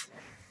sort of,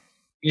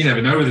 you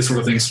never know with this sort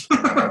of things.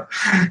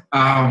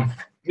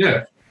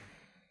 Yeah.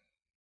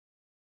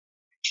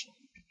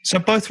 So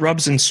both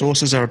rubs and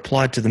sauces are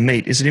applied to the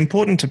meat. Is it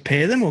important to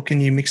pair them, or can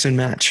you mix and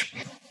match?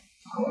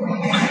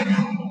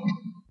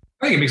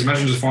 I think you mix and match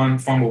and just find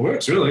what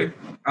works, really.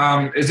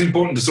 It's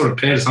important to sort of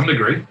pair to some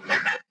degree.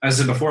 As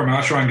I said before,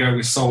 I try and go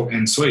with salt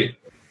and sweet.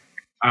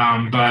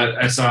 But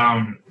it's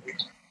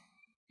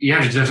you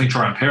have to definitely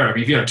try and pair it. I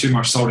mean, if you have too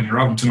much salt in your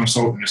rub and too much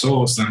salt in your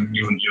sauce, then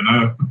you'll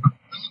know.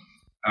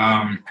 So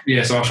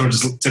I sort of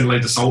just tend to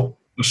leave the salt,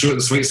 the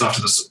sweet stuff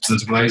to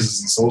the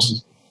glazes and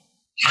sauces.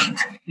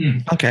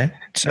 Okay,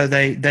 so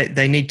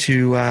they need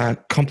to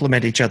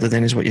complement each other.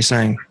 Then is what you're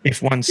saying?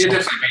 If one's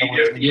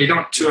definitely. You don't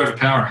want too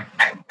overpowering.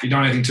 You don't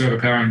want anything too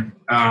overpowering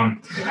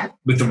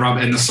with the rub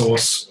and the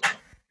sauce.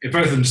 If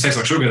both of them just taste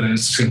like sugar, then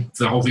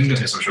the whole thing going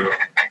to taste like sugar.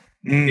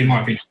 In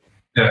my opinion.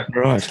 Yeah.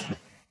 Right.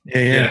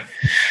 Yeah.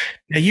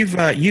 Now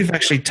you've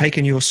actually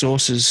taken your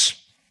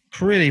sauces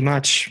pretty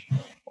much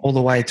all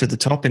the way to the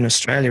top in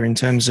Australia in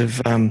terms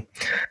of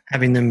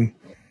having them,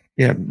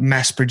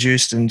 mass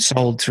produced and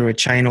sold through a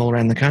chain all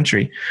around the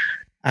country.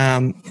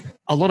 A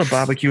lot of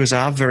barbecuers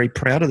are very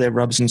proud of their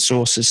rubs and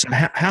sauces. So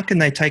how can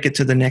they take it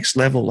to the next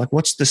level? Like,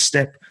 what's the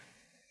step,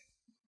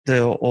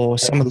 or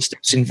some of the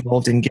steps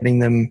involved in getting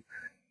them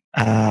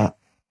out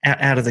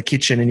of the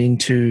kitchen and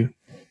into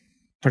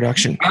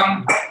production?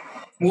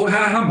 Well,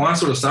 how mine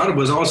sort of started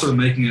was I was sort of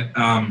making it.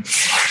 I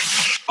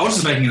was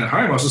just making it at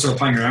home. I was just sort of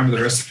playing around with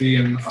the recipe,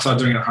 and I started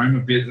doing it at home a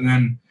bit. And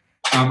then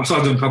I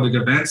started doing public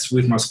events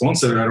with my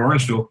sponsor at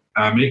Orangeville,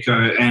 Miko,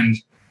 and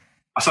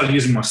I started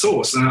using my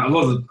sauce. And a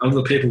lot of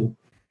the people,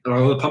 a lot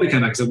of the public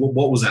came back and said, "Well,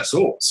 what was that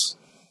sauce?"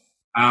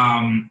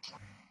 And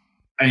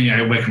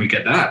where can we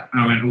get that?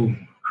 And I went, "Oh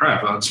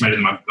crap! I made it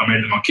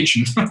in my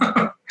kitchen."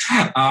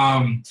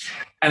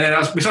 And then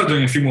we started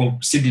doing a few more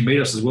Sydney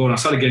meetups as well, and I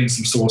started getting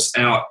some sauce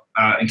out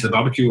into the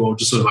barbecue, or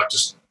just sort of like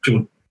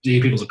people to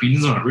hear people's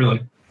opinions on it,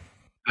 really.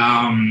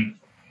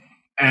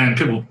 And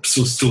people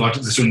still liked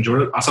it, they still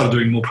enjoyed it. I started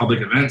doing more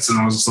public events, and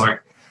I was just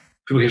like,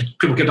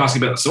 people kept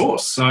asking about the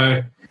sauce.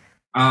 So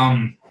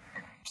I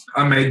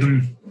made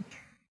them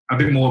a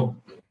bit more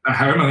at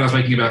home. I was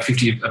making about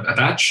 50 a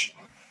batch,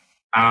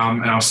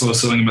 and I was sort of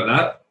selling them at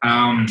that.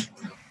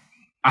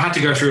 I had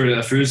to go through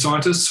a food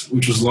scientist,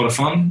 which was a lot of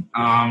fun,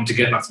 to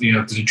get the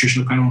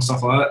nutritional panel and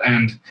stuff like that,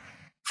 and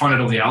find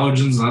out all the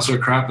allergens and that sort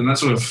of crap. And that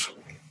sort of,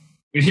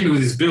 when he hit me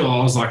with his bill,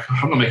 I was like,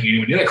 I'm not making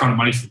anywhere near that kind of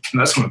money for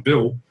that sort of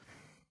bill.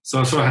 So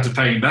I sort of had to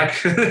pay him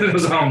back. It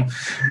was, so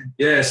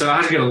I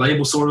had to get a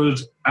label sorted.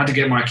 I had to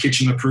get my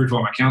kitchen approved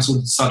by my council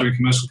to start doing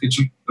commercial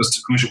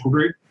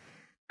cookery.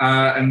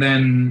 And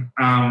then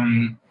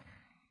I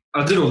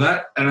did all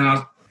that, and then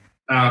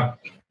out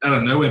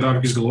of nowhere,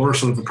 Barbeques Galore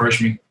sort of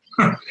approached me.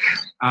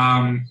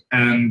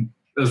 And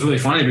it was really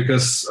funny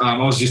because I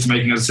was used to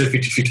making, as I said,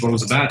 50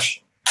 bottles a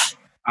batch.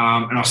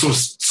 And I was sort of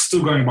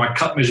still going by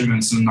cup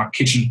measurements and like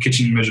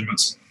kitchen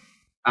measurements.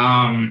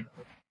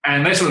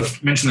 And they sort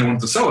of mentioned they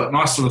wanted to sell it. And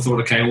I sort of thought,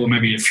 okay, well,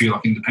 maybe a few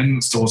like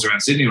independent stores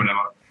around Sydney or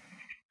whatever.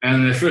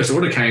 And their first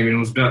order came in, it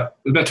was about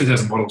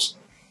 2,000 bottles.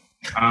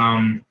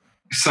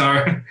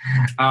 So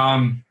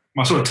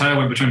my sort of tail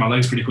went between my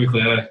legs pretty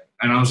quickly there.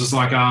 And I was just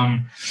like,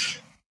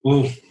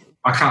 well,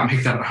 I can't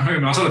make that at home.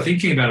 And I started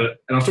thinking about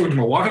it, and I was talking to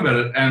my wife about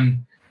it,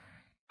 and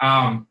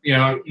not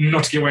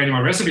to give away any of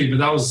my recipe, but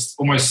that was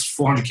almost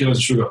 400 kilos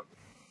of sugar.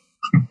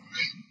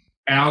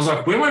 And I was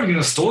like, where am I even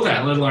going to store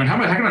that? Let alone how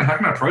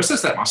can I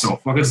process that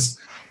myself? Then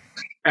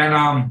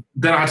I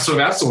had to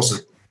sort of outsource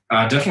it.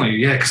 Definitely,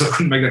 yeah, because I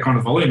couldn't make that kind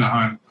of volume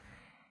at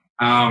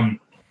home.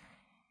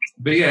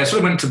 But yeah, I sort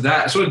of went to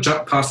that. I sort of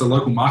jumped past the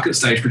local market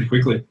stage pretty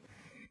quickly,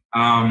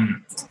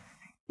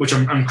 which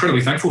I'm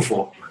incredibly thankful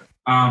for.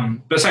 But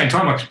at the same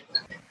time, like,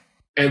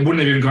 it wouldn't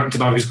have even gotten to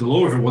Barbeques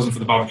Galore if it wasn't for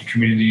the barbecue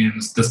community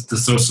and the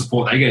sort of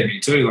support they gave me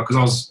too. Like,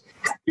 because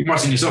you might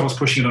have seen yourself, I was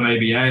pushing it on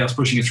ABA, I was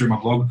pushing it through my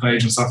blog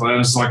page and stuff like that.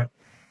 It's like,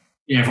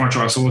 if I want to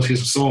try a sauce,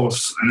 here's a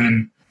sauce. And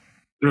then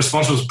the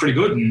response was pretty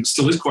good, and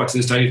still is quite to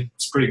this day.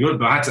 It's pretty good,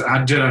 but I had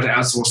to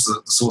outsource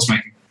the sauce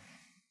making.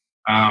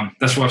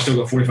 That's why I've still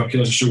got 45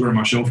 kilos of sugar on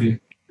my shelf here.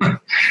 But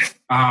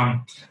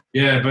I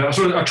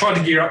tried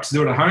to gear up to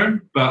do it at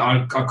home, but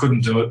I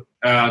couldn't do it.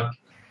 I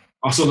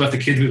sort of left the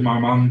kids with my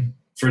mum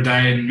for a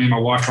day, and me and my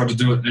wife tried to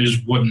do it, and it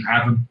just wouldn't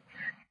happen.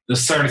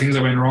 There's so many things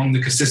that went wrong.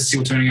 The consistency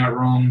was turning out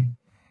wrong.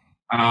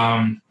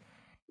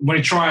 When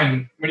you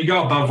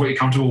go above what you're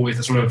comfortable with,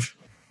 it sort of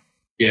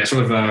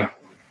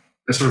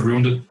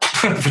ruined it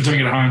for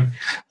doing it at home.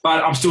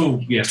 But I'm still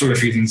got a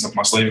few things up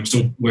my sleeve. I'm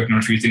still working on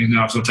a few things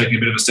now. I'm sort of taking a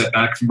bit of a step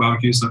back from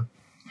barbecue.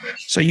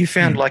 So you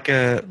found like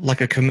a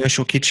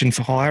commercial kitchen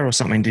for hire or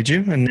something, did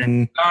you? And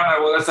then no.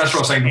 Well, that's what I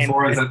was saying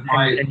before.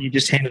 And you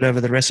just handed over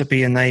the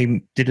recipe, and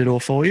they did it all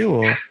for you,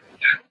 or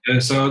yeah.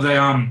 So they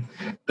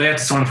had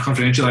to sign a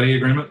confidentiality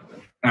agreement.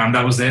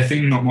 That was their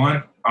thing, not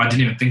mine. I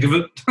didn't even think of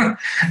it.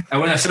 And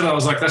when I said it, I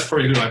was like, that's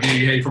probably a good idea.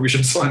 Yeah, you probably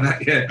should sign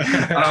that. Yeah.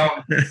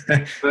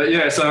 But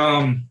yeah,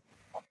 so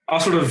I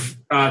sort of,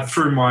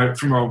 through my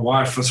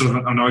wife, I sort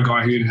of I know a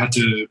guy who had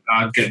to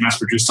get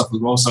mass-produced stuff as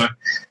well. So I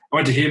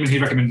went to him and he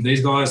recommended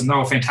these guys, and they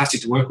were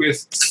fantastic to work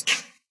with.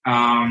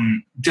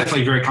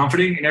 Definitely very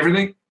comforting and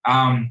everything.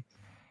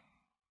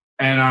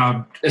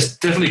 And it's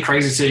definitely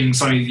crazy seeing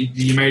something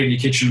you made in your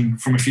kitchen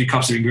from a few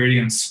cups of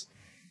ingredients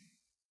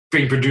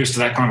being produced to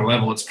that kind of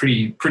level. It's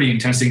pretty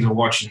intense thing to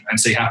watch and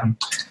see happen.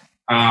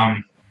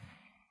 When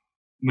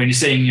you're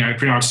seeing,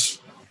 pretty much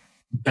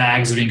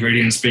bags of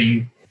ingredients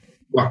being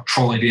like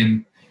trolleyed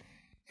in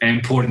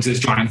and poured into this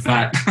giant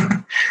vat,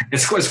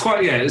 it's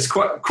quite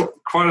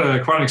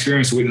an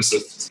experience to witness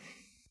it.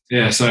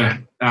 Yeah. So,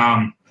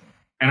 and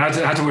I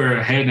had to wear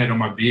a hairnet on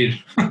my beard.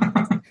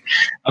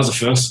 That was the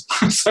first.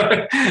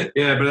 So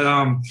yeah, but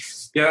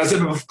I said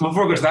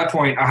before I got to that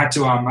point, I had to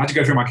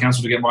go through my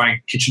council to get my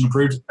kitchen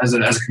approved as a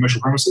commercial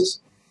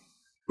premises,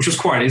 which was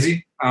quite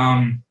easy.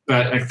 But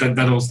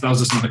that was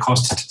just another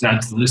cost to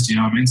add to the list. You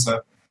know what I mean?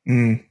 So.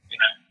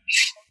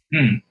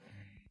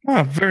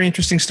 Oh, very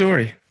interesting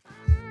story.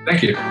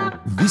 Thank you.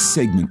 This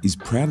segment is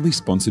proudly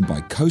sponsored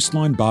by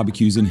Coastline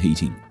Barbecues and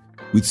Heating.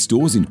 With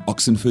stores in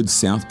Oxenford,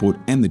 Southport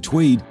and the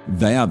Tweed,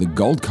 they are the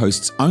Gold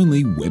Coast's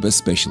only Weber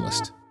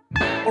specialist.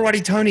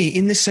 Alrighty, Tony,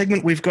 in this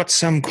segment, we've got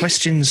some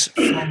questions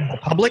from the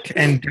public,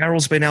 and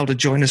Daryl's been able to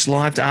join us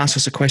live to ask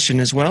us a question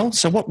as well.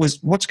 So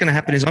what's going to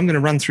happen is I'm going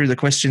to run through the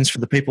questions for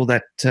the people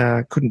that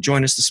couldn't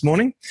join us this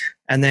morning,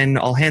 and then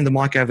I'll hand the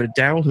mic over to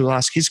Daryl, who'll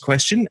ask his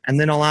question, and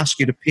then I'll ask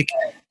you to pick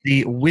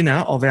the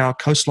winner of our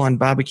Coastline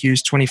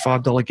Barbecues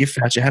 $25 gift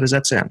voucher. How does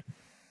that sound?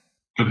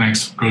 Good,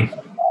 thanks. Good.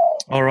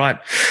 All right.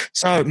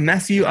 So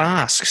Matthew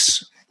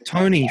asks,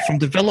 Tony, from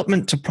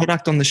development to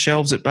product on the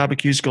shelves at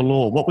Barbeques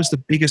Galore, what was the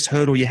biggest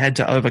hurdle you had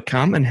to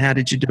overcome, and how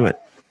did you do it?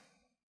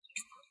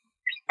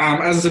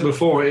 As I said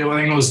before, I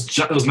think it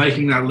was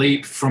making that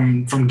leap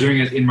from doing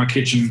it in my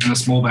kitchen in a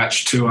small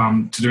batch to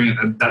doing it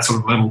at that sort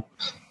of level,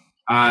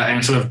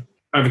 and sort of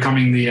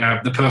overcoming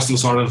the personal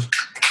side of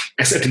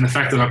accepting the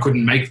fact that I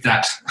couldn't make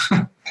that.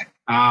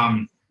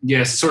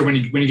 Yes, sort of when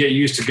you get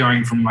used to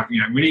going from when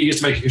you're used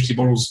to making 50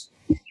 bottles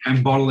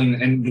and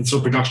bottling and the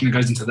sort of production that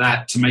goes into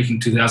that to making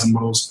 2,000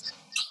 bottles,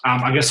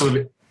 I guess sort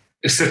of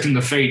accepting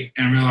defeat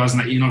and realising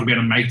that you're not going to be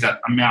able to make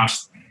that amount.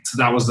 So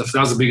that was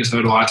the biggest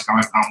hurdle I had to come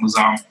overcome, was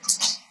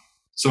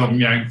sort of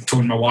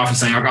talking to my wife and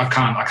saying I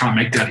can't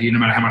make that here no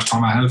matter how much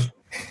time I have.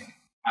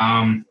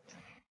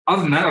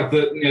 Other than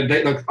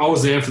that, I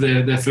was there for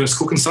their first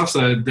cook and stuff,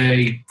 so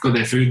they got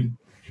their food,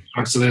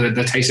 so their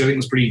taste everything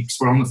was pretty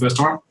spot on the first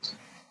time.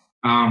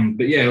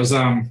 But yeah, it was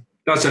that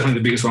was definitely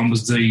the biggest one,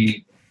 was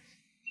the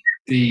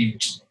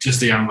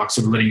sort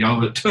of letting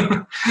go of it.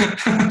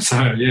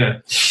 So yeah.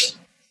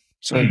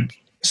 So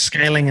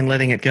scaling and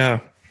letting it go.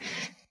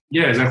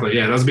 Yeah, exactly.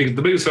 Yeah, that was the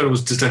biggest hurdle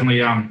was just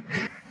definitely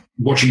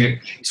watching it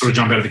sort of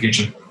jump out of the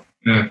kitchen.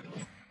 Yeah.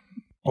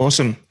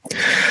 Awesome.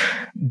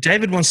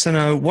 David wants to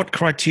know, what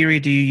criteria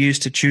do you use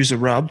to choose a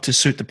rub to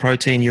suit the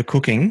protein you're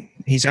cooking?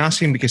 He's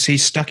asking because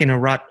he's stuck in a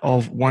rut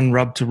of one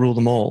rub to rule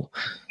them all.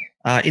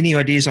 Any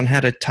ideas on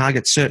how to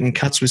target certain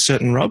cuts with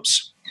certain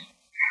rubs?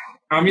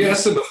 Yeah, I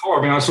said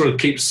before. I sort of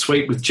keep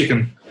sweet with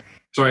chicken.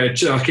 Sorry,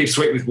 I keep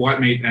sweet with white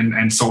meat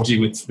and salty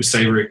with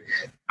savoury,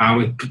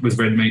 with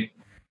red meat.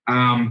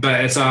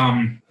 But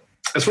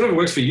it's whatever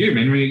works for you,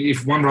 man.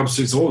 If one rub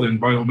suits all, then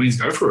by all means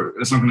go for it.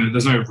 There's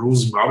no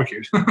rules in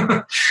barbecue.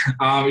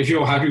 If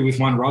you're happy with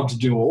one rub to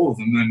do all of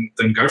them,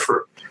 then go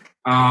for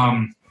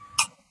it.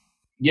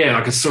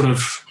 It's sort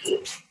of.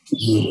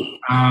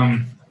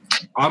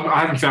 I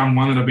haven't found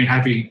one that I've been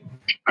happy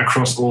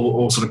across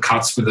all sort of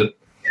cuts with it.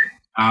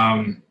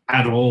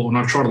 At all, and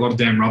I've tried a lot of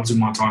damn rubs in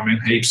my time, man,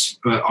 heaps,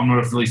 but I'm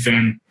not a really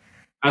fan.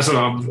 I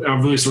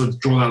really sort of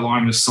draw that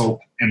line with salt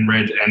and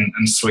red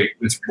and sweet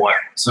with white.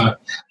 So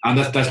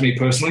that's me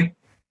personally.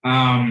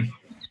 But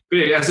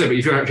yeah, as I said,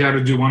 if you have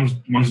to do one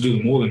to do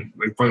them all, then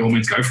by all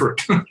means go for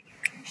it.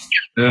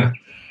 Yeah.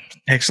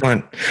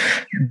 Excellent.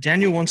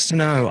 Daniel wants to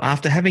know,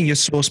 after having your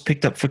sauce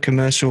picked up for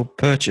commercial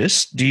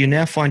purchase, do you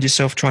now find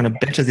yourself trying to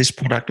better this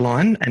product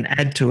line and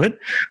add to it,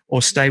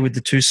 or stay with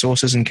the two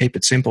sauces and keep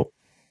it simple?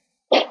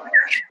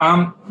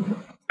 As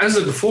I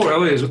said before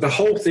earlier, the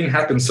whole thing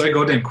happened so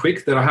goddamn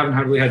quick that I haven't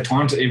really had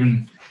time to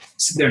even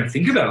sit there and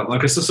think about it.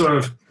 Like, it's just sort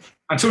of,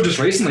 until just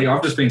recently,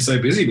 I've just been so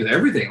busy with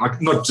everything.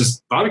 Like, not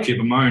just barbecue,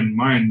 but my own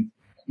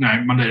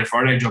Monday to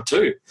Friday job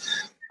too.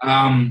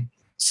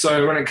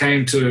 So when it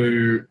came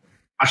to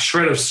a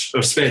shred of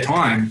spare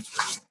time,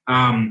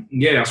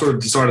 I sort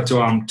of decided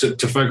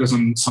to focus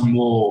on some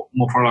more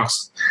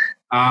products,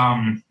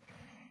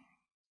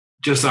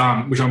 which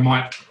I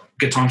might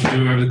get time to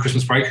do over the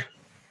Christmas break.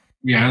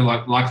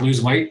 Like lose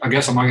weight. I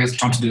guess I might get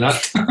time to do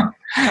that.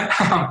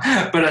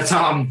 But it's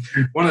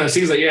one of those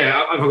things that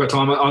I've got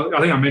time. I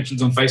think I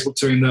mentioned on Facebook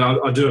too, and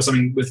I do have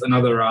something with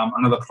another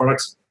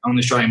product on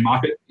the Australian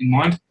market in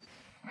mind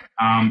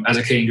as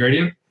a key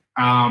ingredient,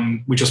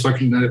 which I've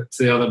spoken to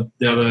the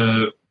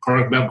other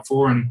product about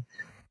before, and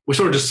we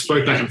sort of just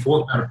spoke back and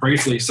forth about it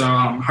briefly. So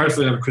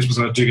hopefully over Christmas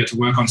I do get to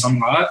work on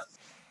something like that.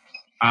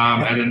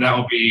 And then that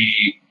will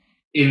be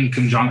in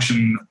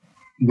conjunction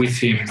with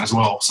him as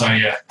well. So,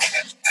 yeah.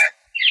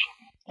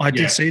 I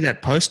did see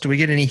that post. Do we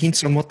get any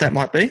hints on what that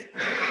might be?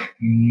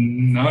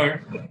 No.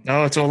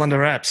 Oh, it's all under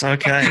wraps.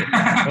 Okay. All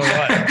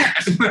right.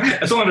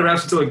 It's all under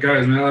wraps until it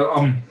goes,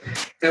 man.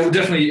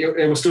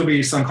 It will still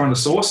be some kind of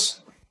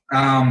sauce.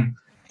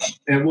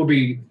 It will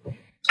be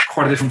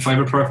quite a different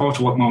flavour profile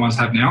to what my ones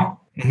have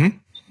now. Mm-hmm.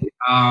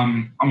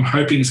 I'm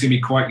hoping it's going to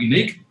be quite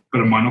unique,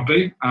 but it might not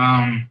be.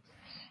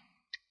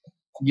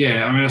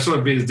 Yeah, I mean, I sort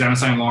of be down the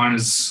same line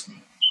as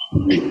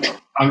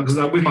because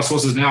with my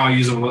sauces now, I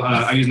use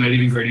native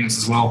ingredients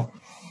as well.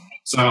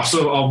 So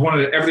I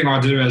wanted everything I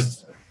do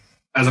as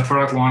a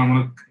product line. I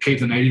want to keep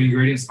the native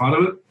ingredients part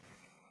of it.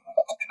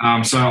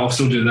 So I'll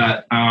still do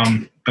that.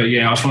 But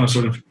yeah, I just want to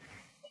sort of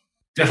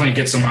definitely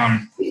get some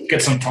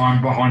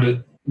time behind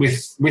it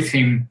with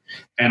him,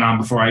 and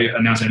before I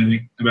announce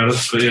anything about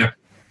it. But yeah,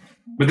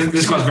 but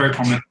this guy's very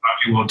prominent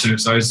in the world too.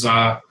 So it's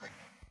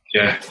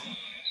yeah.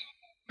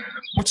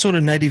 What sort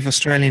of native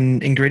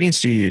Australian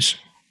ingredients do you use?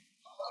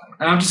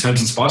 Just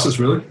herbs and spices,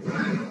 really.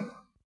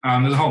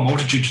 There's a whole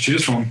multitude to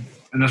choose from,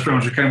 and that's pretty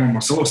much what came on my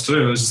sauce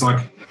too. It's just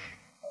like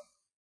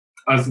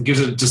it gives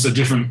it just a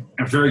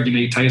very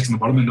unique taste on the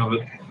bottom end of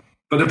it.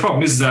 But the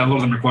problem is that a lot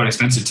of them are quite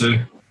expensive too.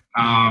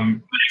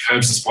 Herbs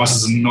and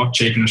spices are not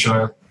cheap in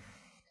Australia,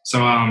 so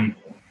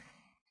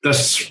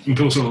that's when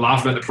people sort of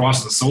laugh about the price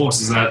of the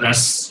sauce. Is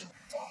that's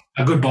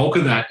a good bulk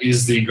of that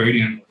is the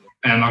ingredient,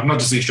 and like not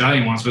just the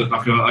Australian ones, but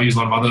like I use a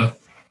lot of other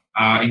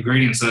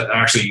ingredients that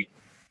are actually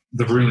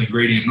the real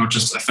ingredient, not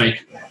just a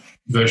fake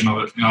version of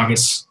it. I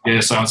guess, yeah.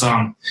 So it's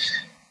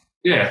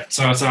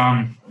So it's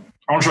I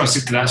want to try to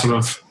stick to that sort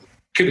of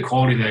keep the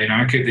quality there.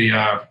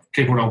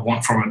 Keep what I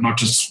want from it, not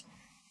just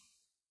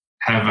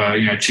have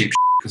cheap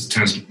because it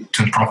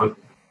turns profit.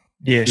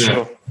 Yeah,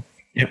 sure.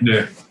 Yep.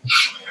 Yeah.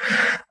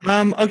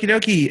 Okie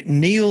dokie.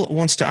 Neil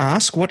wants to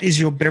ask, what is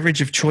your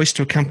beverage of choice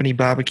to accompany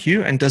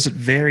barbecue, and does it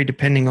vary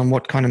depending on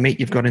what kind of meat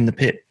you've got in the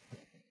pit?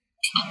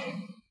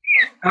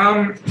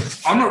 I'm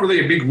not really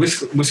a big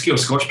whiskey or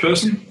scotch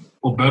person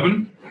or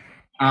bourbon.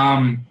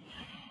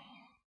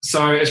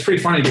 So it's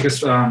pretty funny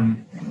because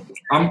I'm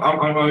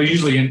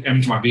usually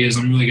into my beers.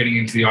 I'm really getting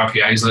into the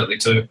IPAs lately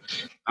too.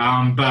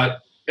 But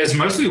it's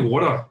mostly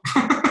water.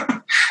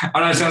 I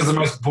know it sounds the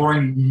most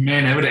boring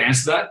man ever to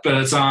answer that, but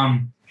it's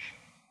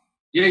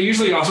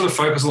usually I sort of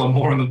focus a lot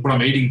more on what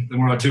I'm eating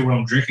than what I do what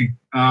I'm drinking.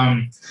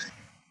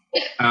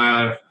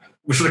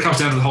 Which sort of comes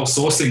down to the whole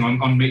sauce thing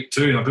on meat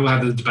too. People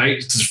have the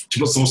debate to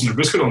put sauce in a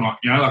brisket or not.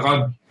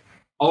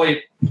 I'll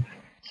eat.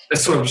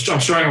 That's sort of I'm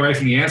straying away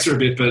from the answer a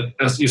bit, but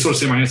as you sort of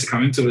see my answer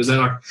come into it, is that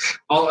like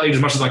I'll eat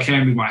as much as I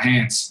can with my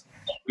hands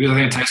because I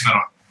think it tastes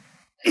better.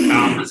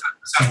 It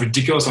sounds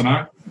ridiculous, I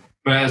know,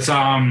 but it's,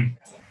 I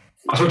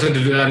sort of tend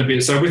to do that a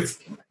bit. So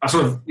I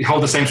sort of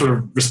hold the same sort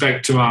of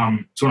respect to what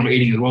I'm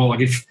eating as well.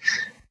 Like if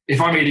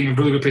I'm eating a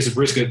really good piece of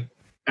brisket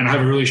and I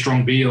have a really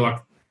strong beer like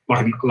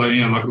an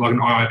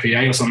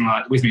IPA or something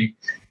like that with me,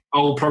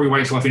 I'll probably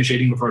wait until I finish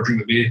eating before I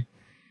drink the beer.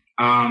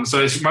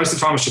 So most of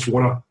the time it's just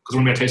water because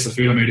I want to taste the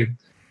food I'm eating.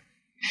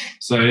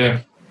 So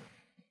yeah.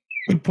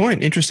 Good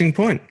point. Interesting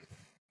point.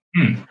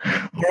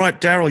 All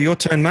right, Daryl, your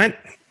turn, mate.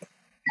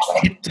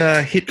 Hit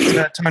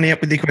Tony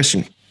up with your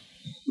question.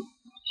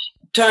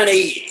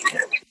 Tony,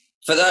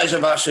 for those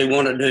of us who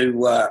wanted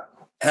to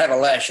have a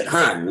lash at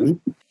home,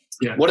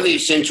 what are the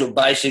essential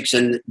basics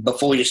and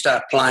before you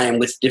start playing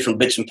with different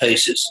bits and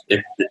pieces?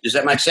 Does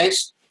that make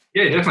sense?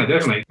 Yeah,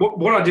 definitely.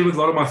 What I did with a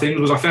lot of my things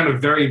was I found a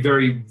very,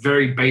 very,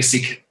 very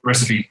basic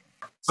recipe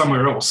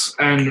somewhere else.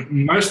 And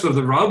most of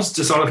the rubs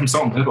decided from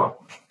salt and pepper.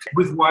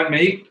 With white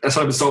meat, I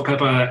started with salt,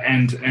 pepper,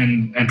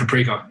 and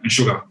paprika and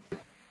sugar.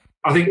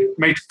 I think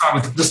maybe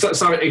start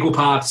with equal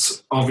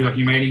parts of your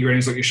main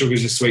ingredients, like your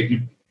sugars, your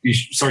sweet,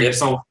 your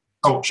salt,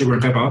 sugar,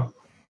 and pepper.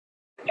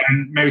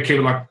 And maybe keep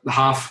it like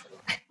half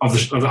of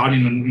the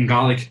onion and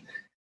garlic.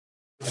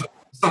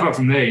 Start up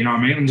from there, you know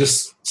what I mean? And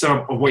just set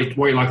up what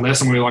you like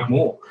less and what you like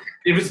more.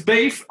 If it's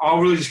beef, I'll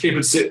really just keep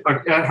it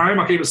like at home.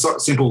 I keep it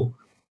simple,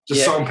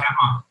 just salt and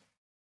pepper.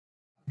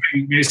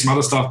 Maybe some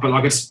other stuff, but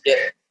like it's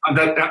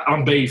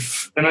on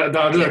beef, and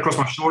I do that across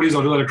my shorties.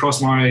 I do that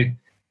across my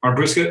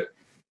brisket.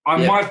 I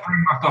might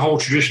bring like the whole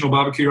traditional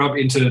barbecue rub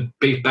into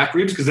beef back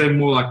ribs because they're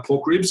more like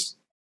pork ribs.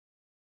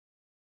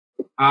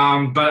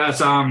 But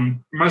it's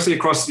mostly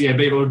across beef.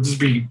 It'll just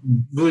be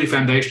really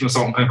foundational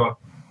salt and pepper.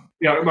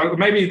 Like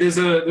maybe there's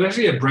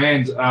actually a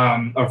brand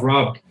of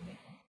rub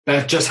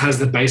that just has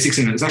the basics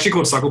in it. It's actually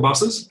called Suckle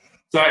Busters.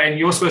 So, and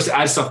you're supposed to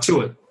add stuff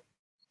to it.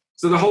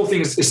 So the whole thing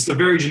is a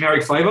very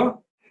generic flavor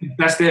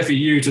that's there for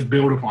you to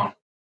build upon.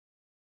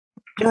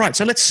 All right,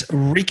 so let's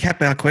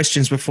recap our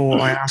questions before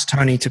I ask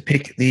Tony to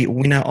pick the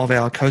winner of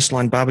our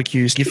Coastline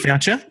Barbecues gift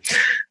voucher.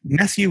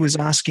 Matthew was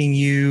asking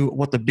you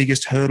what the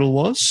biggest hurdle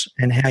was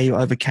and how you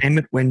overcame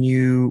it when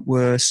you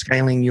were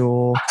scaling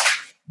your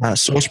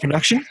sauce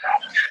production.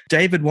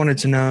 David wanted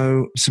to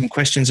know some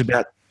questions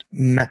about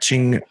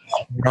matching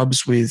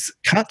rubs with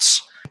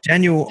cuts.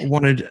 Daniel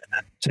wanted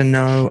to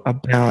know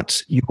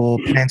about your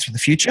plans for the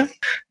future.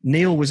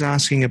 Neil was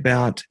asking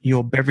about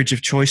your beverage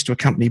of choice to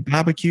accompany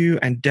barbecue,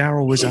 and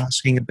Daryl was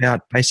asking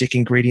about basic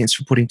ingredients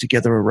for putting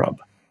together a rub.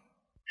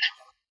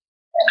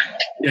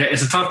 Yeah,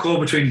 it's a tough call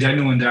between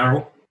Daniel and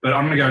Daryl, but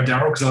I'm going to go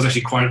Daryl because that was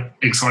actually quite an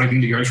exciting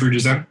thing to go through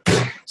just then.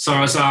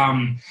 So it's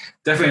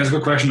definitely a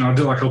good question. I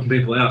do like helping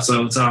people out,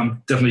 so it's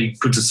definitely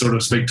good to sort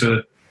of speak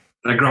to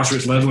that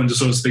grassroots level and just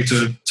sort of speak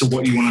to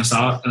what you want to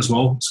start as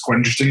well. It's quite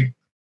interesting.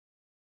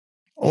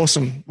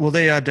 Awesome. Well,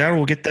 there you are, Daryl.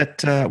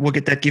 We'll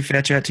get that gift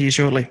voucher out to you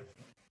shortly.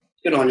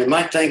 Good on you,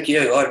 mate. Thank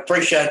you. I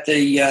appreciate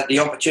the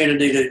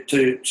opportunity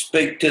to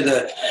speak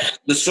to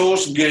the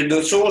sauce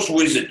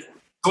wizard.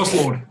 Sauce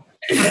Lord.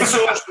 The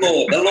sauce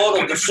lord. The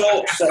lord of the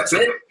sauce. That's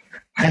it.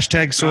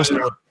 Hashtag sauce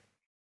lord.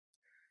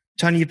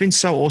 Tony, you've been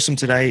so awesome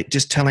today,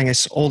 just telling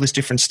us all this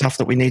different stuff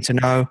that we need to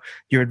know,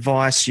 your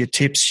advice, your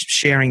tips,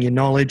 sharing your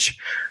knowledge.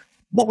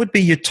 What would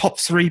be your top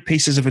 3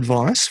 pieces of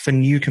advice for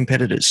new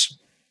competitors?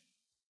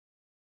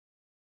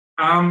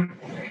 Don't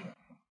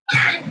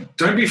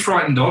be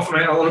frightened off. I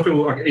mean, a lot of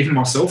people, like even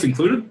myself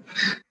included,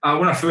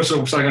 when I first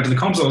started going to the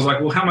comps, I was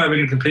like, well, how am I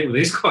going to compete with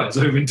these guys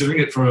who've been doing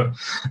it for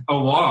a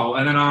while?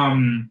 And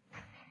then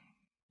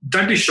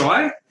don't be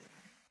shy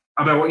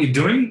about what you're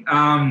doing.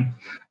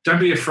 Don't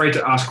be afraid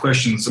to ask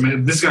questions. I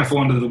mean, this is going to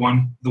fall under the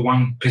one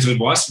piece of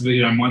advice, if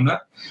you don't mind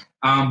that.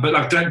 But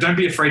like, don't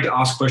be afraid to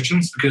ask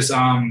questions because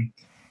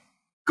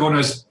God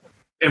knows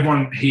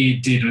everyone here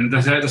did, and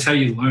that's how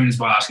you learn is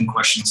by asking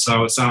questions.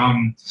 So it's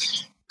don't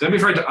be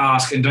afraid to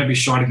ask and don't be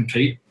shy to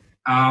compete.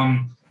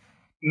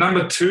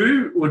 Number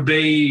 2 would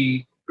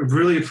be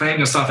really planning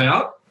your stuff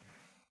out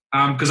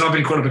because I've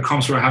been caught up at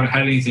comps where I haven't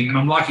had anything, and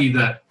I'm lucky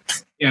that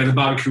the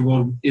barbecue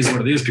world is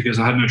what it is because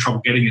I had no trouble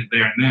getting it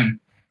there and then.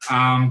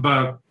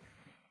 But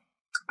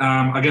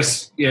I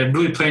guess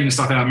really plan your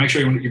stuff out. Make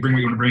sure you bring what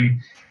you want to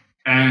bring.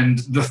 And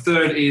the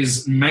third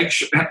is make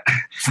sure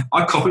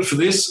I cop it for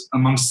this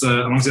amongst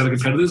the other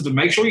competitors, but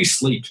make sure you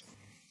sleep.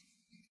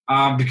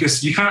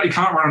 Because you can't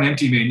run on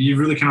empty, man. You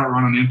really cannot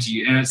run on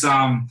empty, and it's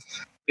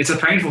a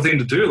painful thing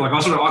to do. Like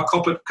I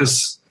cop it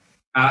because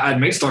at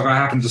Meatstock I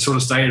happened to sort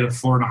of stay at a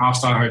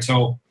 4.5-star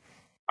hotel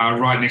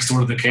right next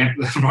door to the camp,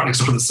 right next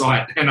door to the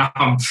site, and I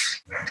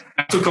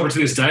still cop it to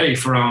this day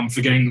for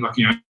getting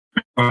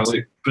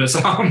sleep.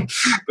 But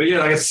yeah,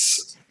 like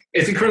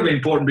it's incredibly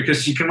important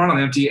because you can run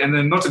on empty, and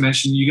then not to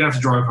mention you're gonna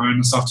have to drive home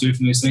and stuff too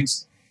from these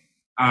things.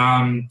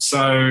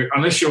 So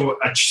unless you're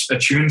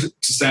attuned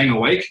to staying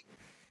awake.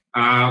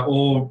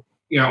 Or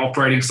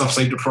operating stuff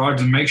sleep deprived,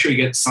 and make sure you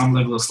get some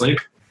level of sleep.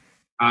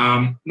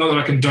 Not that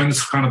I condone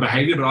this kind of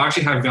behaviour, but I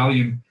actually have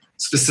Valium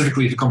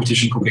specifically for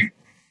competition cooking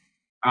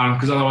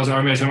because otherwise I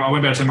won't be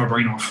able to turn my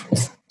brain off.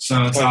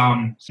 So it's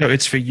so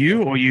it's for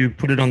you, or you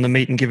put it on the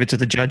meat and give it to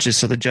the judges,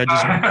 so the judges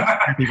are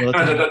happy by the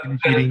time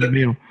eating the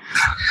meal.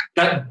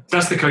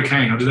 That's the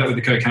cocaine. I'll do that with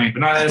the cocaine, but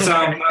no,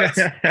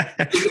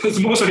 it's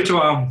more so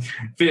to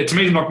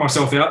me to knock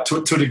myself out to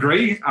a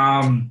degree.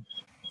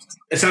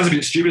 It sounds a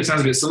bit stupid, it sounds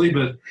a bit silly,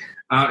 but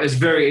it's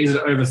very easy to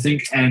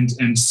overthink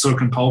and sort of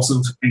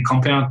compulsive and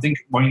compound think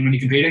when you're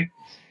competing.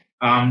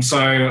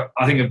 So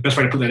I think the best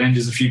way to put that in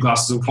is a few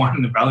glasses of wine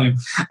and a Valium.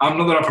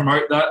 Not that I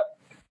promote that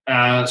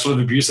sort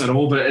of abuse at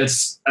all, but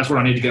that's what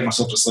I need to get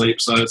myself to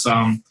sleep. So it's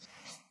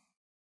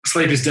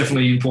sleep is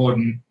definitely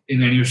important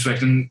in any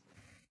respect. And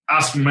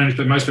ask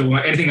most people,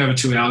 anything over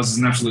 2 hours is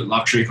an absolute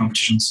luxury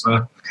competition.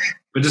 So,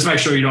 but just make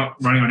sure you're not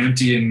running on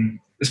empty, and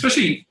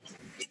especially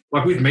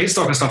like with meat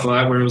stock and stuff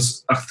like that, where it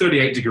was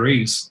 38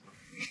 degrees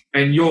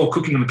and you're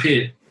cooking in the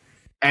pit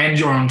and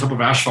you're on top of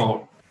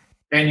asphalt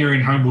and you're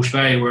in Homebush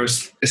Bay where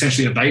it's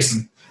essentially a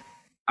basin,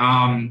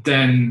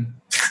 then,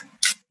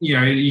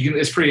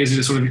 it's pretty easy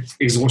to sort of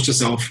exhaust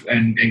yourself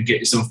and get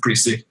yourself pretty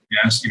sick,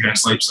 if you don't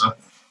sleep. So,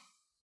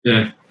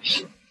 yeah.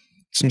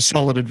 Some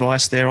solid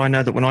advice there. I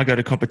know that when I go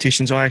to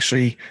competitions, I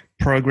actually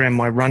program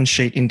my run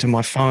sheet into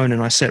my phone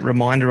and I set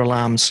reminder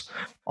alarms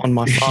on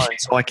my phone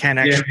so I can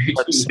actually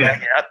let the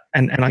swag out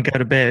and I go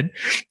to bed,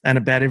 and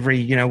about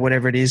every,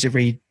 whatever it is,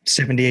 every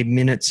 70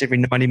 minutes, every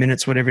 90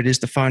 minutes, whatever it is,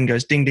 the phone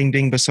goes ding, ding,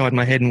 ding beside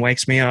my head and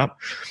wakes me up.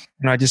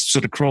 And I just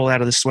sort of crawl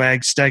out of the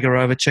swag, stagger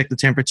over, check the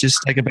temperatures,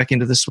 stagger back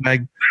into the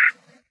swag,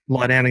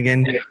 lie down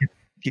again. Yeah.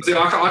 See,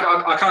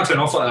 I can't turn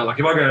off like that. Like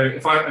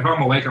if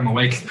I'm awake, I'm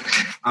awake.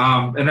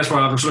 And that's why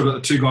I've sort of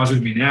got the 2 guys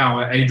with me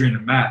now, Adrian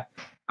and Matt.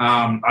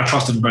 I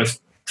trust them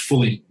both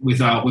fully with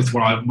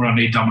what I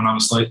need done when I'm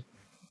asleep.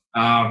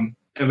 And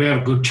we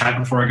have a good chat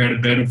before I go to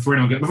bed, before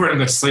I go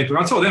to sleep. And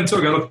I told them too,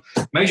 I go, look,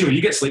 make sure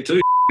you get sleep too,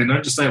 and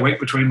don't just stay awake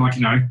between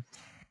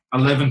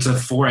 11 to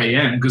 4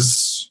 a.m.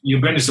 because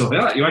you'll burn yourself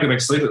out. You won't go back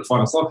to sleep at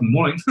 5 o'clock in the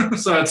morning.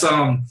 So it's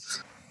so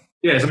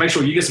make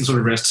sure you get some sort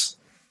of rest.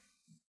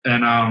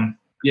 And I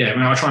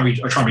try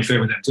and be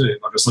fair with them too.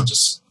 Like it's not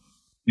just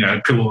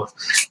people are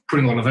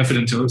putting a lot of effort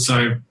into it.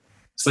 So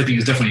sleeping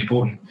is definitely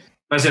important.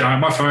 But as I said,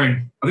 my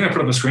phone, I think I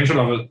put up a screenshot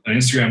of it on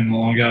Instagram not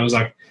long ago. It was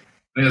like,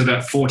 I think there's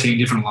about 14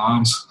 different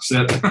alarms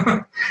set.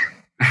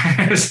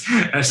 That's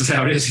just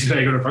how it is. You got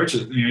to approach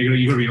it.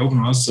 You got to be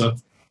organised. So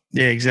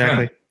yeah,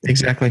 exactly.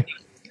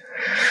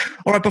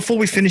 All right, before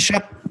we finish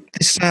up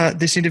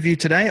this interview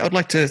today, I'd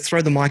like to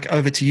throw the mic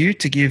over to you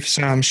to give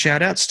some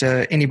shout outs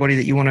to anybody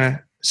that you want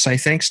to say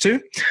thanks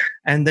to,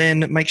 and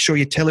then make sure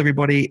you tell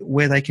everybody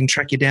where they can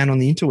track you down on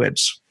the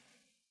interwebs.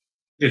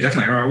 Yeah,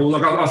 definitely. All right. Well,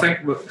 look, I'll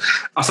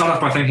start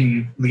off by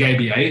thanking the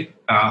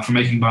ABA for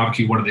making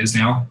barbecue what it is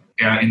now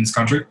in this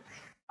country.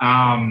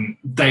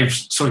 They've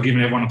sort of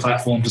given everyone a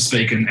platform to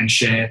speak and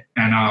share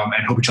and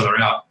help each other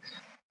out.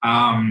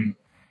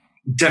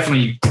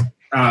 Definitely,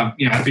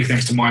 big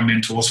thanks to my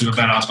mentors who are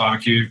Badass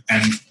Barbecue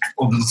and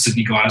all the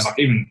Sydney guys, like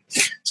even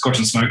Scotch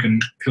and Smoke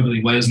and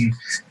Hillbilly Wes, and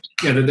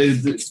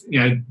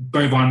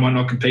Bovine might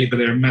not compete, but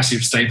they're a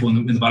massive staple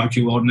in the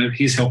barbecue world, and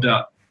he's helped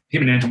out.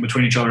 Him and Anton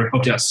between each other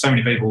helped out so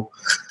many people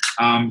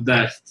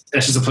that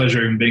it's just a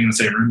pleasure even being in the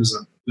same room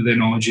with their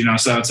knowledge,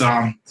 So it's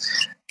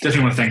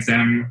definitely want to thank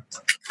them.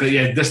 But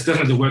yeah, that's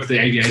definitely the work the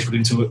ABA put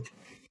into it,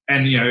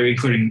 and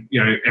including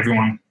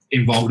everyone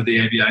involved with the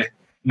ABA,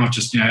 not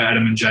just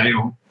Adam and Jay,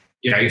 or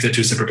if they're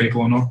two separate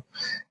people or not.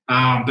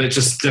 But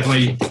just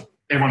definitely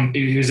everyone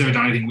who's ever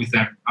done anything with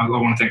them, I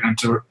want to thank them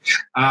to it.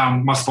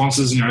 My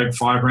sponsors,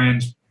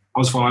 Firebrand,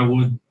 Oz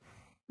Firewood,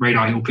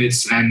 Radar Hill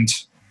Pits, and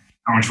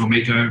Orangeville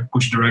Meatco,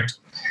 Butcher Direct.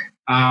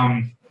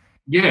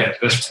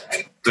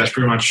 That's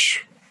pretty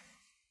much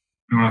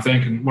what I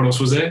think. And what else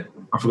was there?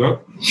 I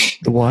forgot.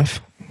 The wife.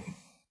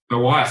 My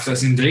wife,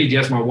 that's indeed,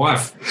 yes, my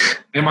wife.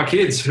 And my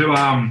kids who,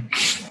 they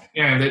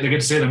get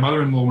to see their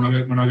mother-in-law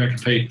when I go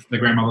compete, their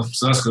grandmother,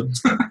 so that's good.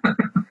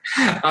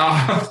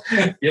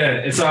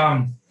 It's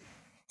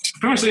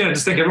pretty much,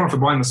 just thank everyone for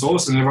buying the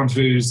sauce and everyone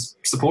who's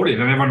supportive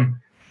and everyone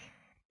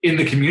in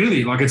the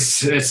community. Like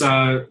it's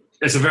a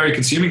very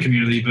consuming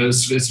community, but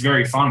it's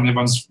very fun and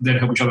everyone's there to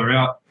help each other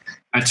out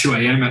at 2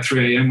 a.m., at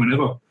 3 a.m.,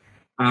 whenever.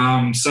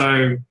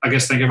 So I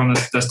guess thank everyone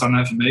that's done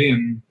that for me,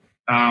 and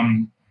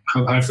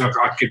hopefully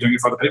I can keep doing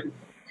it for other people.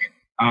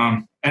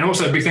 And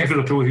also a big thank you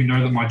to the people who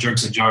know that my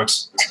jokes are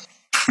jokes.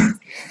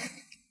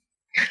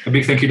 A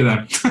big thank you to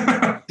them.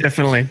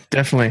 Definitely.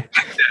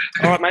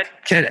 All right, mate.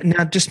 Okay,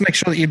 now just make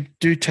sure that you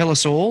do tell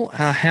us all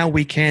how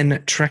we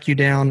can track you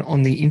down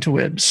on the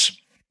interwebs.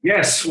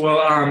 Yes, well,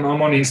 I'm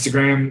on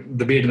Instagram,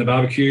 The Beard and the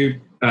Barbecue.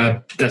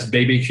 That's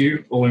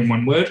BBQ, all in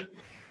one word.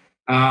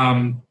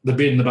 The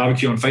Beard and the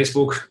Barbecue on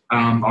Facebook.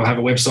 I'll have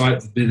a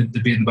website,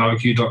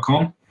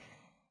 thebeardandthebarbecue.com.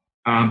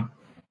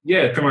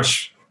 Pretty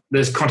much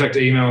there's contact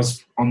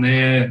emails on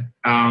there.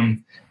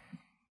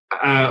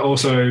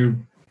 Also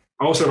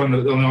run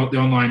the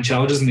online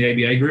challenges in the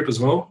ABA group as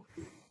well.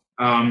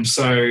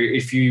 So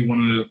if you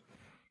want to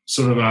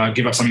sort of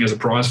give up something as a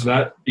prize for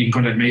that, you can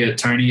contact me at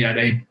Tony at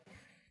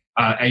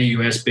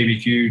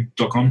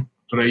ausbbq.com.au.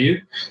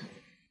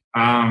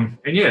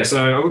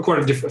 So I've got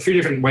quite a few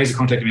different ways of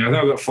contacting me. I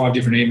think I've got 5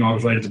 different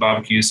emails related to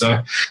barbecue. So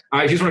if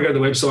you just want to go to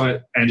the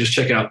website and just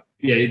check out,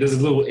 there's a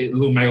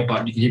little mail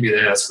button. You can hit me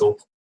there. That's cool.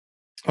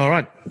 All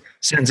right.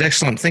 Sounds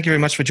excellent. Thank you very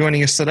much for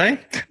joining us today.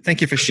 Thank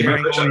you for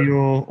sharing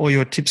all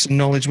your tips and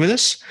knowledge with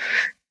us.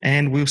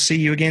 And we'll see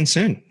you again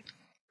soon.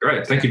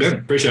 Great. Thank you, Ben.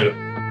 Appreciate it.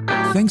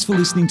 Thanks for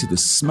listening to the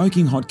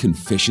Smoking Hot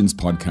Confessions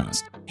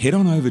podcast. Head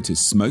on over to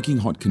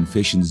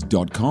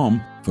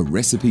smokinghotconfessions.com for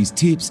recipes,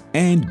 tips,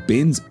 and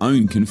Ben's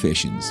own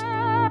confessions.